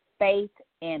got faith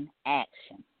in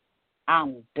action.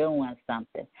 I'm doing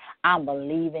something. I'm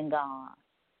believing God.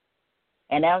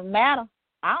 And it doesn't matter.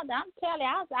 I'm telling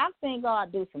you, I've seen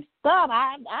God do some stuff.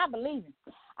 I believe him.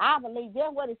 I believe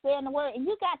just what he said in the word. And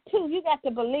you got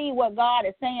to believe what God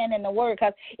is saying in the word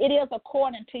because it is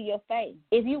according to your faith.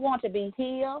 If you want to be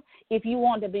healed, if you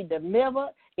want to be delivered,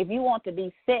 if you want to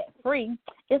be set free,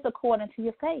 it's according to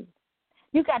your faith.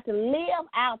 You got to live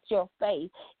out your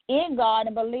faith in God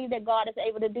and believe that God is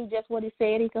able to do just what he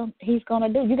said he's going to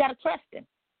do. You got to trust him.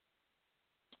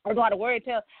 That's why the word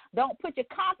tells, don't put your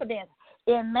confidence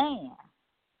in man.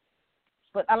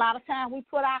 But a lot of times we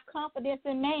put our confidence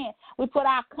in man. We put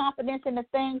our confidence in the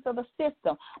things of the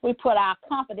system. We put our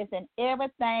confidence in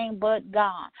everything but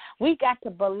God. We got to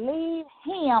believe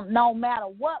him no matter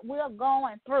what we're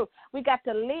going through. We got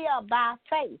to live by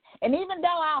faith. And even though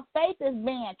our faith is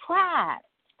being tried,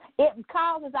 it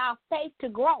causes our faith to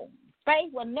grow.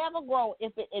 Faith will never grow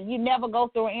if you never go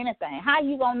through anything. How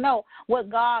you going to know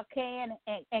what God can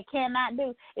and cannot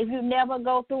do if you never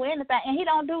go through anything? And he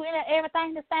don't do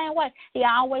everything the same way. He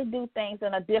always do things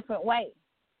in a different way.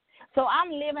 So I'm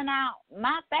living out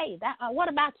my faith. What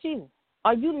about you?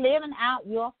 Are you living out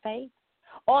your faith?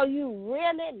 Or are you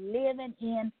really living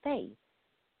in faith?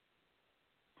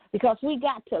 Because we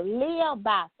got to live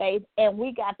by faith and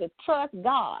we got to trust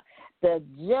God. The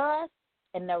just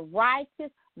and the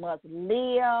righteous must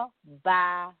live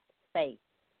by faith.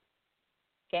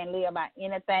 Can't live by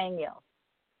anything else.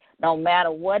 No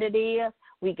matter what it is,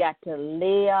 we got to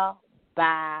live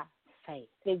by faith.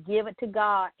 To give it to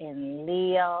God and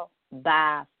live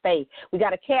by faith. We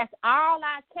got to cast all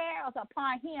our cares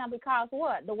upon him because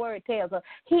what? The word tells us.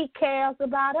 He cares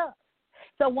about us.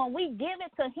 So when we give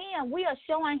it to him, we are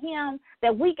showing him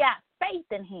that we got faith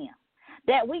in him,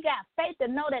 that we got faith to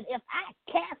know that if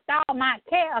I cast all my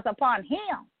cares upon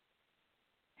him,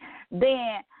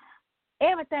 then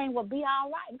everything will be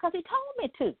all right because he told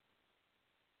me to.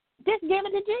 Just give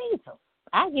it to Jesus.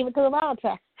 I give it to him all the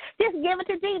time. Just give it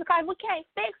to Jesus because we can't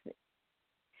fix it.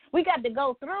 We got to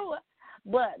go through it,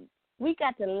 but we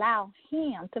got to allow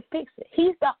him to fix it.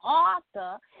 He's the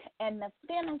author and the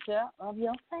finisher of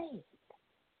your faith.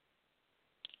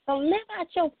 So live out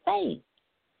your faith.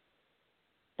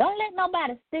 Don't let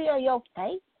nobody steal your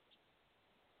faith.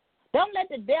 Don't let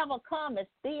the devil come and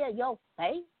steal your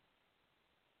faith.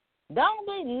 Don't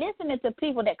be listening to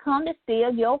people that come to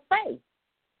steal your faith.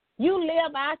 You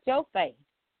live out your faith.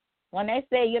 When they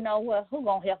say, you know, well, who's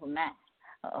going to help them now?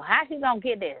 How's she going to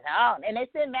get this? Oh, and they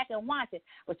sit back and watch it.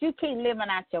 But you keep living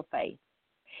out your faith.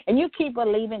 And you keep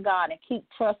believing God and keep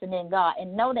trusting in God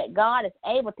and know that God is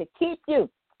able to keep you.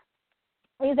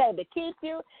 He's able to keep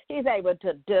you. He's able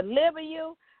to deliver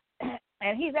you.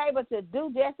 And he's able to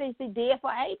do just as he did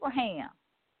for Abraham.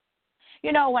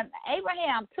 You know, when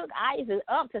Abraham took Isaac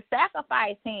up to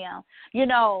sacrifice him, you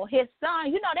know, his son,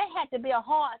 you know, that had to be a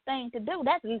hard thing to do.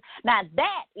 Now,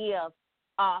 that is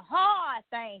a hard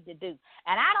thing to do.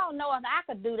 And I don't know if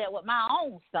I could do that with my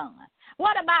own son.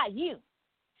 What about you?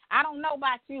 I don't know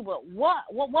about you, but what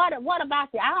about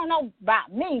you? I don't know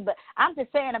about me, but I'm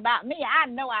just saying about me. I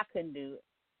know I couldn't do it.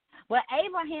 But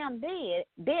Abraham did,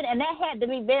 and that had to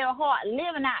be very hard,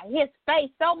 living out his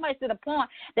faith so much to the point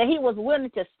that he was willing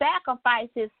to sacrifice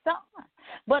his son.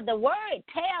 But the word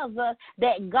tells us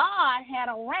that God had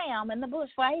a ram in the bush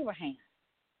for Abraham.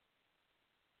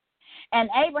 And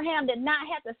Abraham did not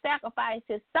have to sacrifice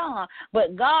his son,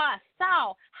 but God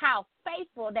saw how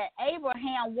faithful that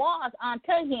Abraham was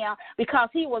unto him because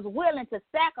he was willing to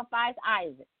sacrifice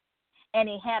Isaac. And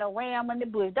he had a ram in the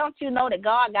bush. Don't you know that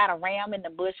God got a ram in the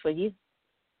bush for you?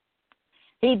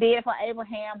 He did it for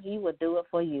Abraham. He will do it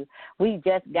for you. We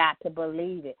just got to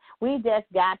believe it. We just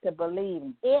got to believe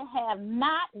it. It have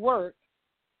not worked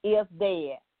if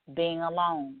dead, being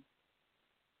alone.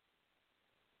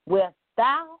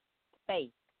 Without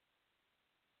faith,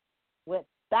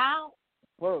 without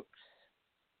works,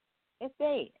 it's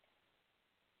dead.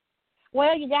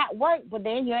 Well, you got work, but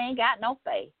then you ain't got no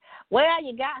faith. Well,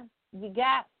 you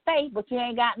got faith, but you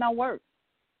ain't got no work.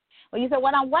 Well, you said,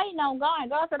 well, I'm waiting on God. And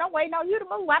God said, I'm waiting on you to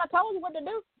move. I done told you what to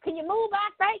do. Can you move by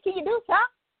faith? Can you do something?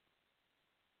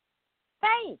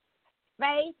 Faith.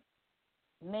 Faith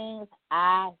means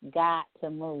I got to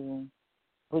move.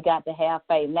 We got to have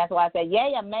faith. And that's why I said,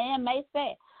 yea, a man may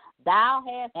say, thou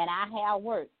hast and I have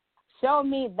work. Show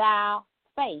me thou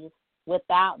faith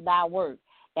without thy work,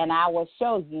 and I will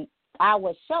show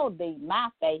thee my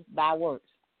faith by works.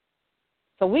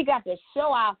 So we got to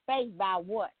show our faith by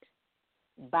what?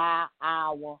 By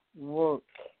our work.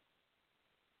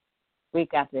 We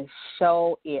got to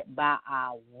show it by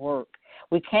our work.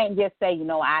 We can't just say, you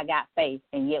know, I got faith,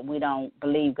 and yet we don't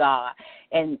believe God.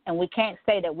 And we can't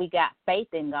say that we got faith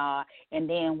in God, and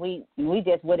then we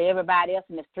just with everybody else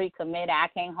in the street committed, I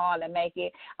can't hardly make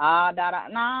it. No,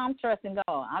 I'm trusting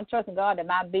God. I'm trusting God that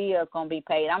my bill's going to be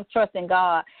paid. I'm trusting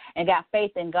God and got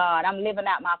faith in God. I'm living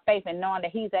out my faith and knowing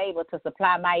that he's able to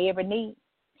supply my every need.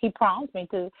 He promised me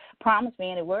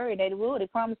in the word that he would. He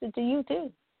promised it to you too.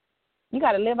 You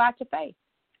got to live out your faith.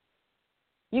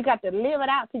 You got to live it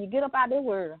out till you get up out of this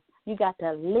world. You got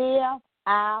to live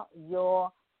out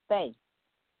your faith.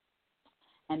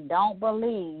 And don't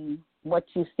believe what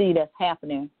you see that's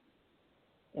happening.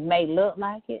 It may look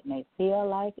like it, may feel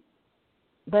like it,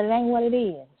 but it ain't what it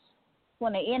is.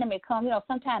 When the enemy comes, you know,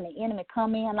 sometimes the enemy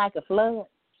come in like a flood.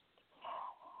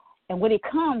 And when he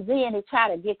comes in, he try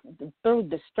to get through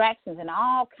distractions and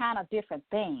all kind of different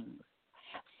things.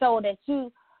 So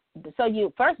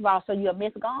you'll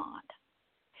miss God.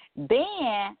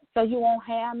 Then, so you won't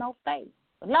have no faith.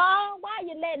 Lord, why are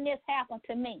you letting this happen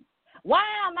to me? Why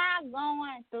am I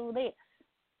going through this?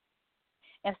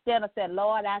 Instead of saying,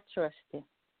 Lord, I trust you.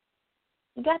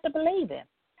 You got to believe it.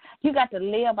 You got to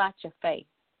live out your faith.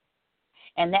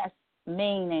 And that's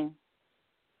meaning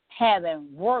having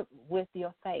work with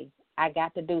your faith. I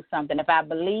got to do something. If I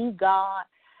believe God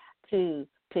to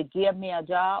give me a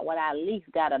job, well, I at least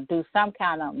got to do some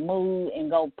kind of move and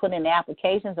go put in the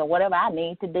applications or whatever I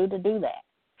need to do that.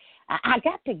 I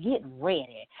got to get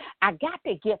ready. I got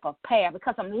to get prepared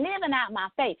because I'm living out my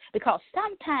faith. Because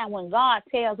sometimes when God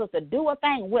tells us to do a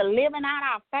thing, we're living out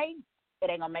our faith, it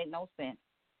ain't going to make no sense.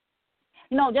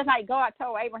 You know, just like God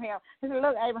told Abraham, he said,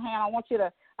 look, Abraham, I'm going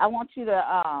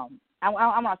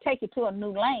to take you to a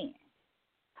new land.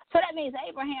 So that means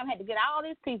Abraham had to get all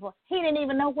these people. He didn't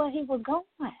even know where he was going.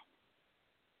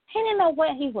 He didn't know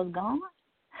where he was going.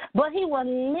 But he was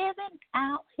living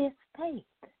out his faith.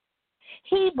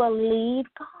 He believed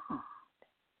God.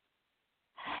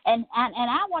 And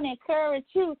I want to encourage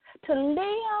you to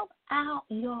live out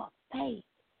your faith.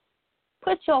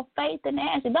 Put your faith in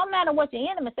action. Don't matter what your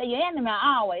enemy say. Your enemy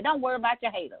always. Don't worry about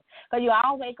your haters, because you're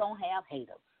always going to have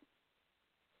haters.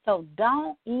 So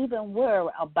don't even worry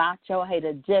about your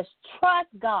haters. Just trust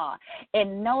God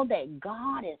and know that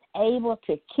God is able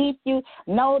to keep you.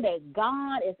 Know that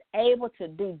God is able to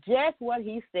do just what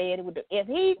he said he would do. If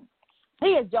he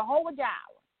is Jehovah Jireh,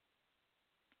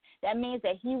 that means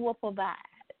that he will provide.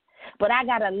 But I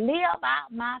got to live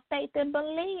out my faith and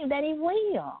believe that he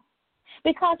will,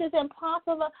 because it's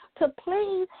impossible to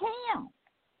please him.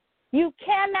 You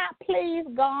cannot please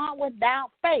God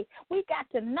without faith. We got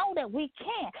to know that we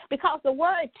can, because the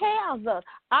word tells us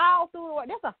all through the word.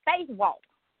 There's a faith walk.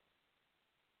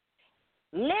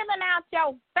 Living out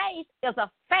your faith is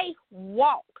a faith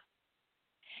walk.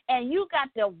 And you got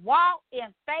to walk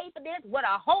in faithfulness with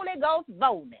a Holy Ghost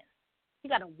boldness. You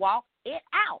got to walk it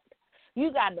out.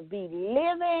 You got to be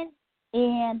living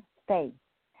in faith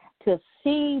to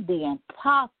see the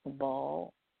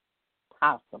impossible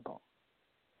possible.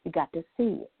 You got to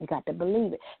see it. You got to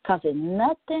believe it, because there's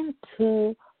nothing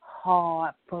too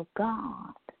hard for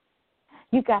God.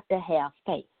 You got to have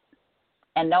faith.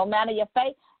 And no matter your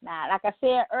faith, now, like I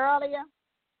said earlier,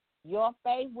 your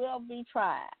faith will be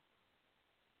tried.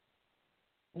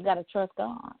 You got to trust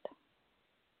God.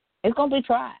 It's going to be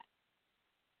tried.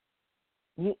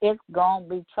 It's going to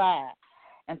be tried.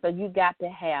 And so you got to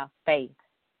have faith,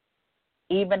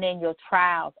 even in your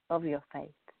trials of your faith.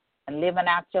 And living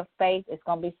out your faith is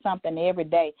going to be something every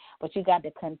day, but you got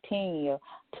to continue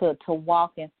to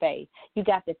walk in faith. You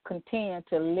got to continue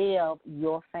to live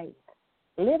your faith.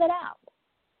 Live it out.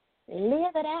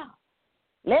 Live it out.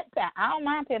 I don't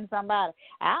mind telling somebody.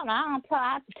 I'll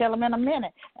tell them in a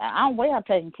minute. I'm well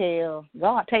taken care of.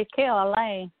 God takes care of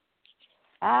Elaine.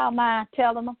 I don't mind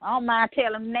telling them. I don't mind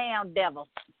telling them now, devil.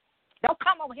 Don't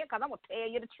come over here, because I'm going to tell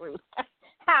you the truth.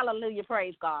 Hallelujah.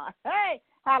 Praise God. Hey,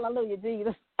 hallelujah,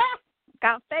 Jesus.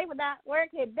 Because faith without work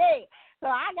is dead. So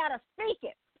I got to speak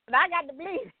it, and I got to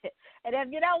believe it. And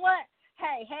if you know what?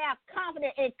 Hey, have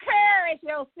confidence. Encourage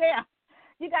yourself.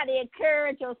 You got to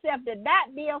encourage yourself to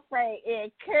not be afraid.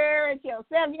 Encourage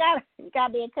yourself. You got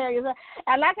to encourage yourself.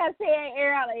 And like I said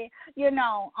earlier,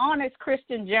 on this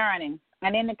Christian journey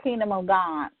and in the kingdom of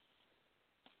God,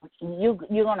 you're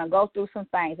going to go through some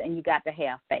things, and you got to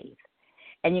have faith.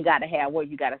 And you got to have what?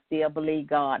 You got to still believe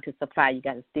God to supply. You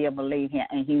got to still believe him,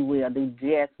 and he will do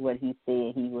just what he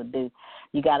said he would do.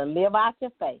 You got to live out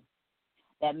your faith.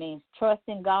 That means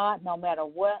trusting God no matter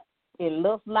what it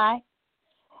looks like.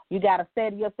 You got to say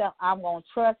to yourself, I'm going to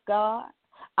trust God.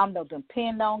 I'm going to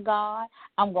depend on God.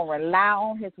 I'm going to rely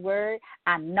on his word.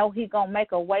 I know he's going to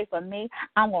make a way for me.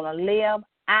 I'm going to live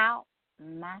out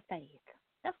my faith.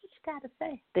 That's what you got to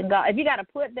say. Then God, if you got to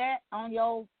put that on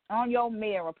your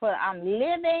mirror, I'm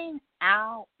living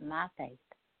out my faith.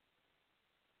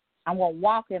 I'm going to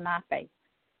walk in my faith.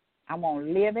 I'm going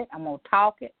to live it. I'm going to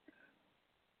talk it.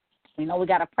 We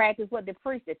got to practice what the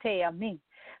preacher tell me.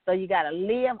 So you got to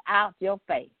live out your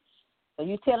faith. So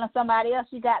you telling somebody else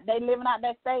they living out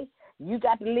their faith, you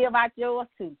got to live out yours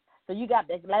too. So you got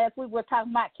last week we were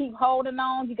talking about keep holding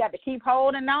on. You got to keep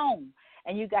holding on.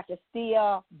 And you got to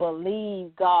still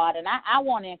believe God. And I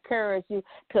want to encourage you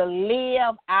to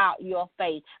live out your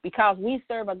faith, because we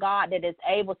serve a God that is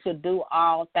able to do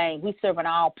all things. We serve an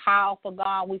all-powerful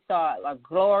God. We serve a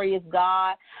glorious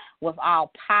God with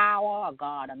all power, a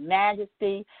God of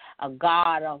majesty, a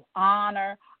God of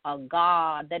honor, a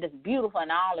God that is beautiful in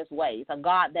all his ways, a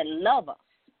God that loves us,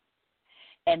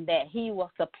 and that he will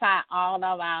supply all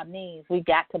of our needs. We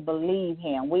got to believe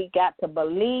him. We got to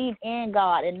believe in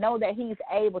God and know that he's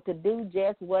able to do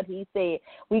just what he said.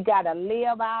 We got to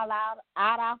live out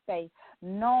our faith,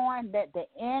 knowing that the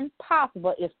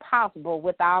impossible is possible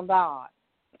with our God.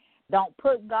 Don't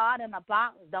put God in a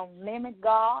box. Don't limit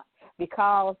God,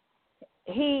 because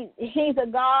he's a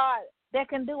God that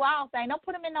can do all things. Don't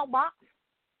put him in no box,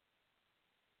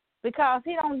 because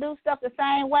he don't do stuff the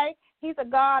same way. He's a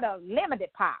God of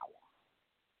limited power.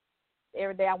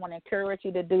 Every day I want to encourage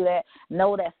you to do that.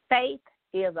 Know that faith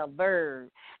is a verb,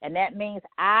 and that means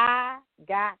I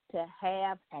got to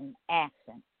have an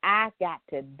action. I got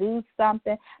to do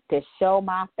something to show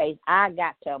my faith. I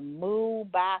got to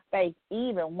move by faith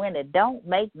even when it don't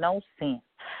make no sense.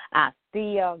 I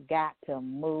still got to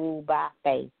move by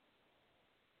faith.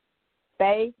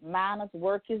 Faith minus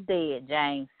work is dead,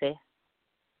 James said.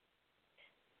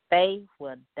 Faith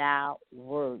without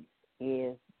works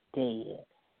is dead.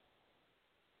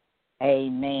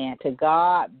 Amen. To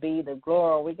God be the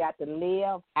glory. We got to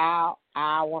live out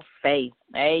our faith.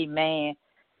 Amen.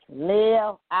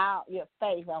 Live out your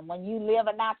faith. And when you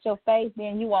living out your faith,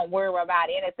 then you won't worry about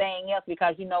anything else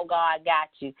because you know God got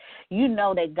you. You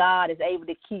know that God is able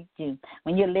to keep you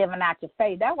when you're living out your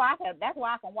faith. That's why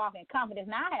I can walk in confidence.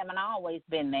 Now, I haven't always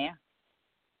been there.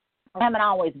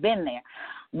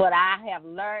 But I have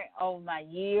learned over my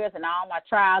years and all my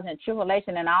trials and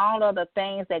tribulation and all of the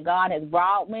things that God has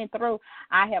brought me through,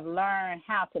 I have learned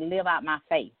how to live out my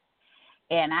faith.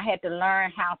 And I had to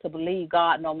learn how to believe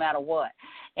God no matter what.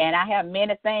 And I have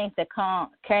many things that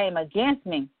came against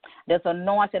me. This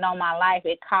anointing on my life,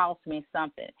 it cost me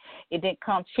something. It didn't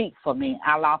come cheap for me.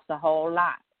 I lost a whole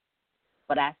lot.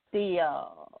 But I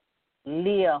still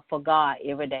live for God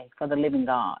every day, for the living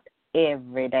God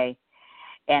every day.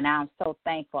 And I'm so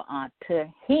thankful unto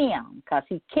him because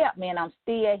he kept me and I'm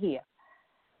still here.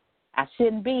 I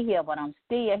shouldn't be here, but I'm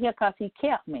still here because he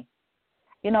kept me.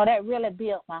 You know, that really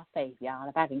built my faith, y'all,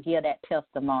 if I can give that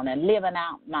testimony and living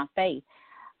out my faith,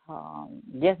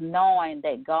 just knowing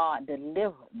that God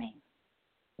delivered me,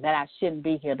 that I shouldn't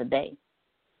be here today.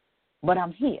 But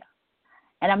I'm here,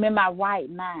 and I'm in my right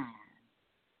mind.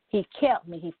 He kept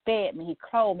me. He fed me. He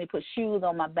clothed me, put shoes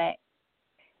on my back.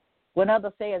 When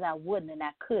others said I wouldn't and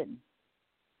I couldn't,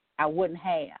 I wouldn't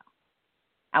have.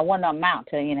 I wouldn't amount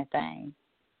to anything,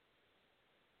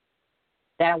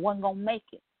 that I wasn't going to make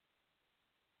it.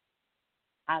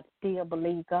 I still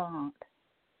believe God.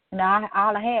 You know,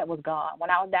 all I had was God. When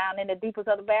I was down in the deepest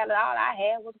of the valley, all I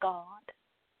had was God.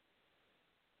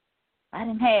 I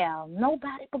didn't have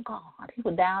nobody but God. He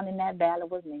was down in that valley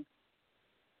with me.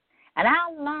 And I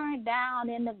learned down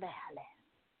in the valley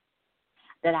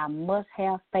that I must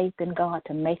have faith in God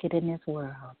to make it in this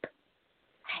world.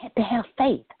 I had to have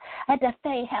faith. I had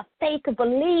to have faith to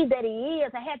believe that he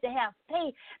is. I had to have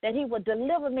faith that he would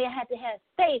deliver me. I had to have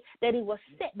faith that he would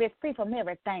set me free from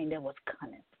everything that was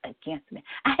coming against me.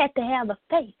 I had to have the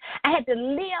faith. I had to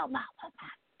live out my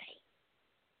faith.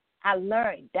 I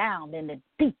learned down in the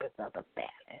deepest of the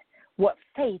valley what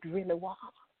faith really was.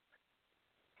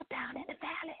 Down in the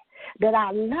valley that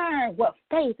I learned what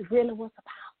faith really was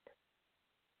about.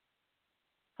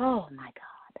 Oh, my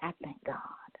God. I thank God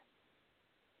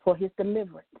for his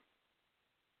deliverance.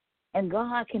 And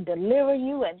God can deliver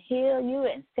you and heal you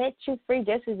and set you free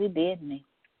just as he did me.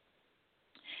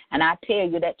 And I tell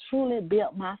you, that truly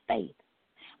built my faith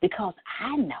because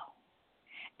I know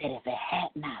that if it had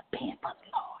not been for the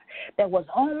Lord that was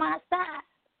on my side,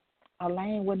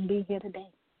 Elaine wouldn't be here today.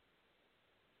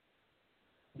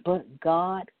 But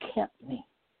God kept me.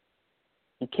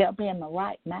 He kept me in my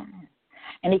right mind.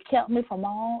 And he kept me from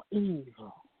all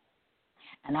evil.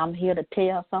 And I'm here to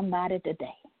tell somebody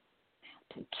today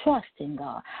to trust in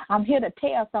God. I'm here to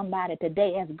tell somebody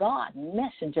today as God's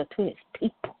messenger to his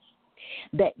people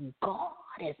that God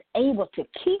is able to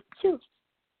keep you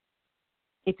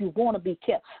if you want to be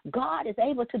kept. God is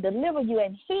able to deliver you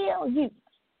and heal you.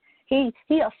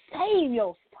 He'll save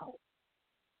your soul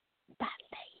by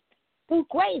faith. Through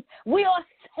grace, we are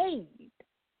saved.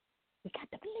 We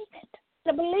got to believe it.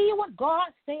 To believe what God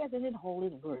says in his holy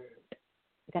word.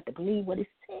 We got to believe what he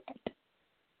said.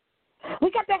 We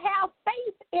got to have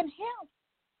faith in him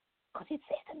because he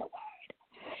says in the word.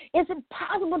 It's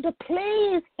impossible to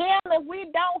please him if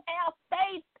we don't have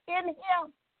faith in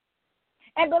him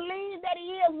and believe that he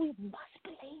is. We must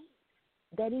believe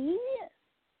that he is.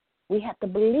 We have to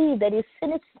believe that he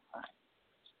sent his son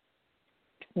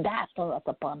to die for us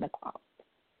upon the cross,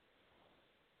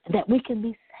 that we can be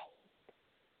saved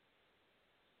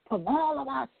from all of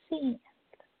our sins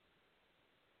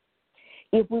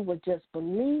if we would just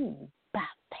believe by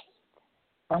faith.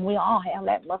 And we all have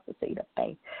that mustard seed of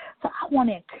faith. So I want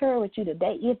to encourage you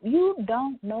today, if you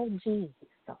don't know Jesus,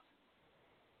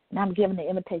 and I'm giving the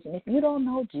invitation, if you don't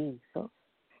know Jesus,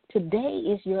 today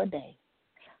is your day.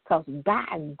 Because by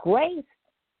grace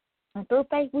and through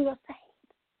faith we are saved.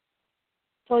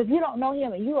 So if you don't know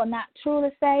him and you are not truly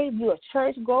saved, you're a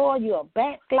church goer, you're a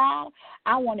backslider,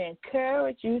 I want to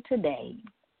encourage you today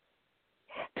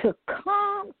to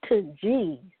come to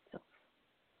Jesus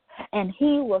and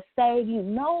he will save you.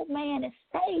 No man is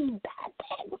saved by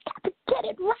that. We got to get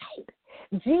it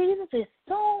right. Jesus is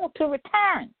soon to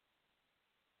return.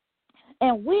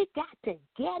 And we got to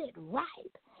get it right.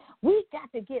 We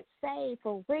got to get saved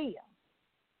for real.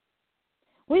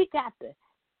 We got to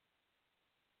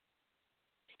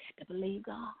believe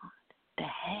God, to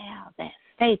have that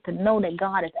faith, to know that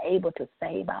God is able to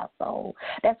save our soul.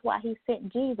 That's why he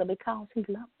sent Jesus, because he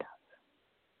loved us.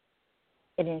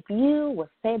 And if you will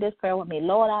say this prayer with me,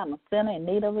 Lord, I'm a sinner in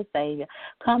need of a Savior.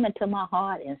 Come into my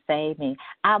heart and save me.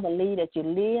 I believe that you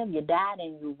lived, you died,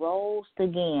 and you rose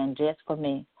again just for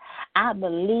me. I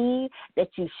believe that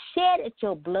you shedded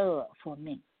your blood for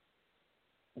me,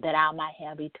 that I might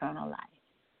have eternal life.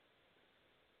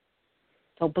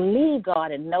 So believe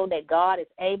God and know that God is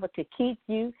able to keep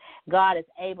you, God is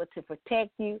able to protect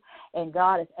you, and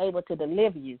God is able to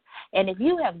deliver you. And if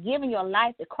you have given your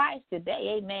life to Christ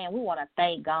today, amen, we want to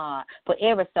thank God for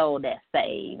every soul that's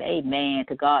saved. Amen.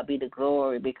 To God be the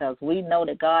glory, because we know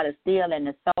that God is still in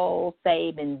the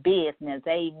soul-saving business.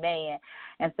 Amen.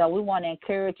 And so we want to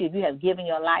encourage you, if you have given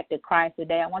your life to Christ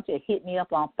today, I want you to hit me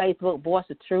up on Facebook, Voice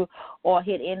of Truth, or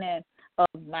hit any of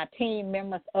my team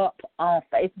members up on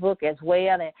Facebook as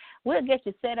well, and we'll get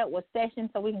you set up with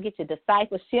sessions so we can get you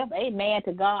discipleship. Amen.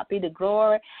 To God be the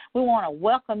glory. We want to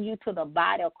welcome you to the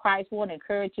body of Christ. We want to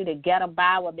encourage you to get a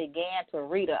Bible and begin to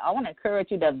read it. I want to encourage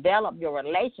you to develop your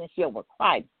relationship with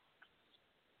Christ,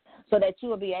 so that you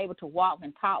will be able to walk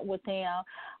and talk with him,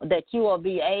 that you will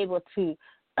be able to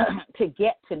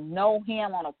get to know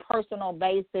him on a personal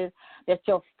basis, that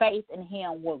your faith in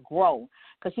him will grow.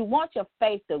 Because you want your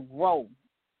faith to grow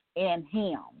in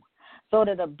him, so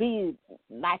that it'll be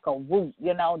like a root,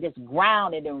 just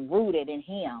grounded and rooted in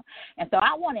him. And so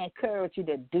I want to encourage you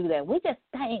to do that. We just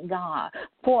thank God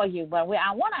for you, but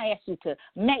I want to ask you to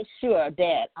make sure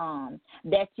that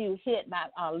you hit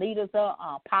my leaders up,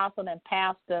 Apostle and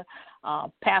Pastor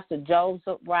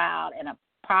Joseph Ryle, and a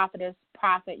Prophet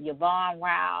Yvonne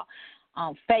Ryle,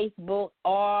 on Facebook,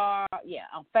 on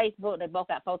Facebook. They both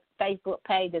got Facebook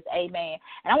pages, amen.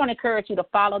 And I want to encourage you to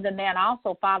follow them there, and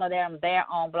also follow them there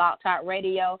on Blog Talk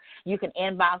Radio. You can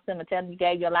inbox them and tell them you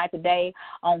gave your life today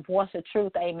on Voice of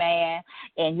Truth, amen,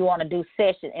 and you want to do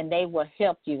session, and they will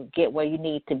help you get where you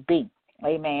need to be,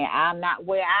 amen. I'm not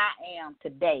where I am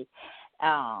today,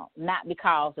 not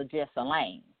because of just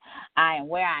Elaine. I am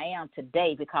where I am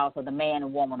today because of the man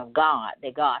and woman of God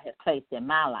that God has placed in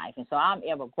my life. And so I'm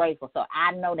ever grateful. So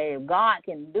I know that if God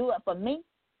can do it for me,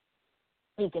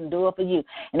 he can do it for you.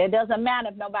 And it doesn't matter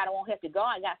if nobody won't help you.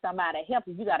 God got somebody to help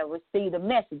you. You got to receive the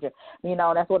messenger.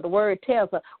 That's what the word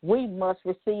tells us. We must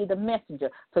receive the messenger.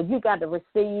 So you got to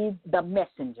receive the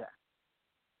messenger.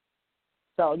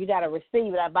 So you got to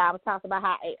receive it. Our Bible talks about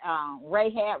how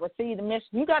Rahab received the messenger.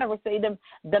 You got to receive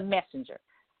the messenger,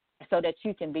 so that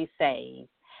you can be saved.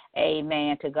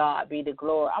 Amen. To God be the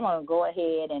glory. I'm going to go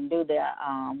ahead and do the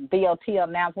BOT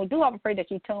announcement. We do have a prayer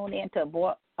that you tune in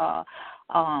to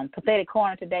Prophetic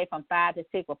Corner today from 5 to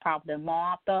 6 with Prophet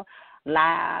Martha,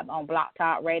 live on Block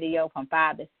Talk Radio from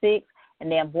 5 to 6.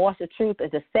 And then Voice of Truth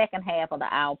is the second half of the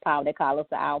Hour Power. They call us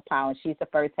the Hour Power, and she's the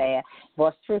first half.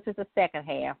 Voice of Truth is the second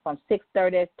half from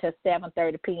 6:30 to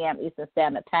 7:30 p.m. Eastern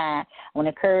Standard Time. I want to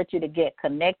encourage you to get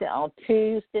connected on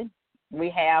Tuesday. We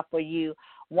have for you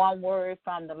One Word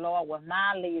from the Lord with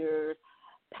my leaders,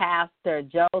 Pastor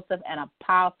Joseph and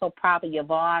Apostle Prophet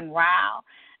Yvonne Ryle,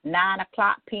 9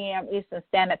 o'clock p.m. Eastern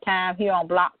Standard Time here on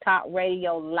Block Talk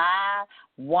Radio Live.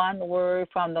 One Word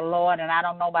from the Lord. And I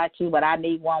don't know about you, but I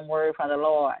need one word from the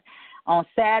Lord. On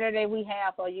Saturday, we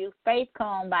have for you Faith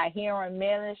Come by Hearing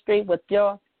Ministry with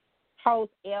your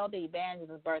host, Elder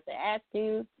Evangelist Bertha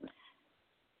Askew,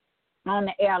 on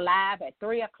the air live at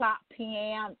 3 o'clock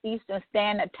p.m. Eastern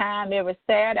Standard Time every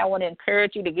Saturday. I want to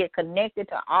encourage you to get connected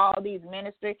to all these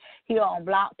ministries here on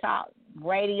Block Talk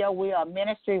Radio. We are a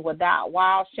ministry without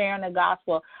walls, sharing the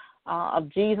gospel of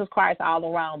Jesus Christ all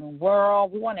around the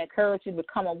world. We want to encourage you to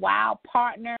become a WOW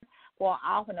partner for an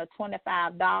offering of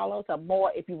 $25 or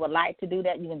more. If you would like to do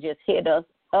that, you can just hit us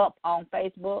up on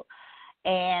Facebook.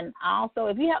 And also,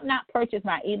 if you have not purchased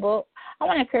my ebook, I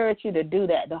want to encourage you to do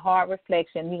that, The Hard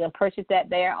Reflection. You can purchase that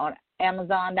there on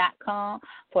Amazon.com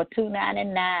for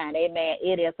 $2.99. Amen.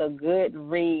 It is a good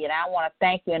read. And I want to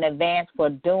thank you in advance for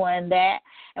doing that.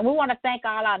 And we want to thank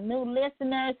all our new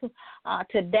listeners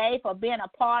today for being a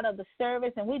part of the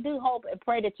service. And we do hope and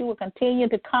pray that you will continue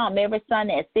to come every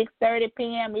Sunday at 6:30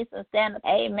 p.m. Eastern Standard.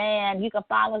 Amen. You can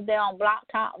follow us there on Block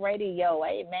Talk Radio.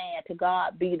 Amen. To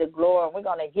God be the glory. We're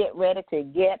going to get ready to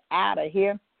get out of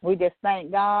here. We just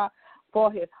thank God for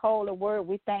his holy word.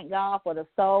 We thank God for the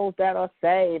souls that are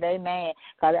saved. Amen.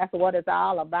 Because that's what it's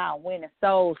all about, winning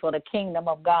souls for the kingdom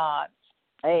of God.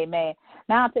 Amen.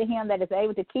 Now to him that is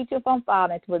able to keep you from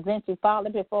falling, to present you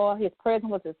faultless before his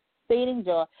presence with his exceeding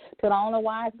joy. To the only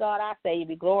wise God I say, you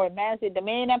be glory, majesty,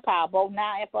 dominion, and power, both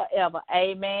now and forever.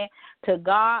 Amen. To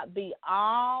God be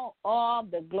all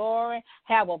of the glory.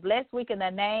 Have a blessed week in the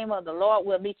name of the Lord.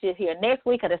 We'll meet you here next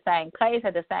week at the same place,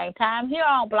 at the same time, here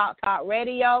on Blog Talk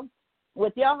Radio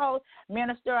with your host,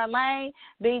 Minister Elaine.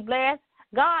 Be blessed.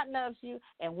 God loves you,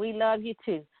 and we love you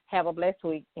too. Have a blessed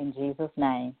week in Jesus'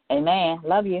 name. Amen.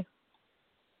 Love you.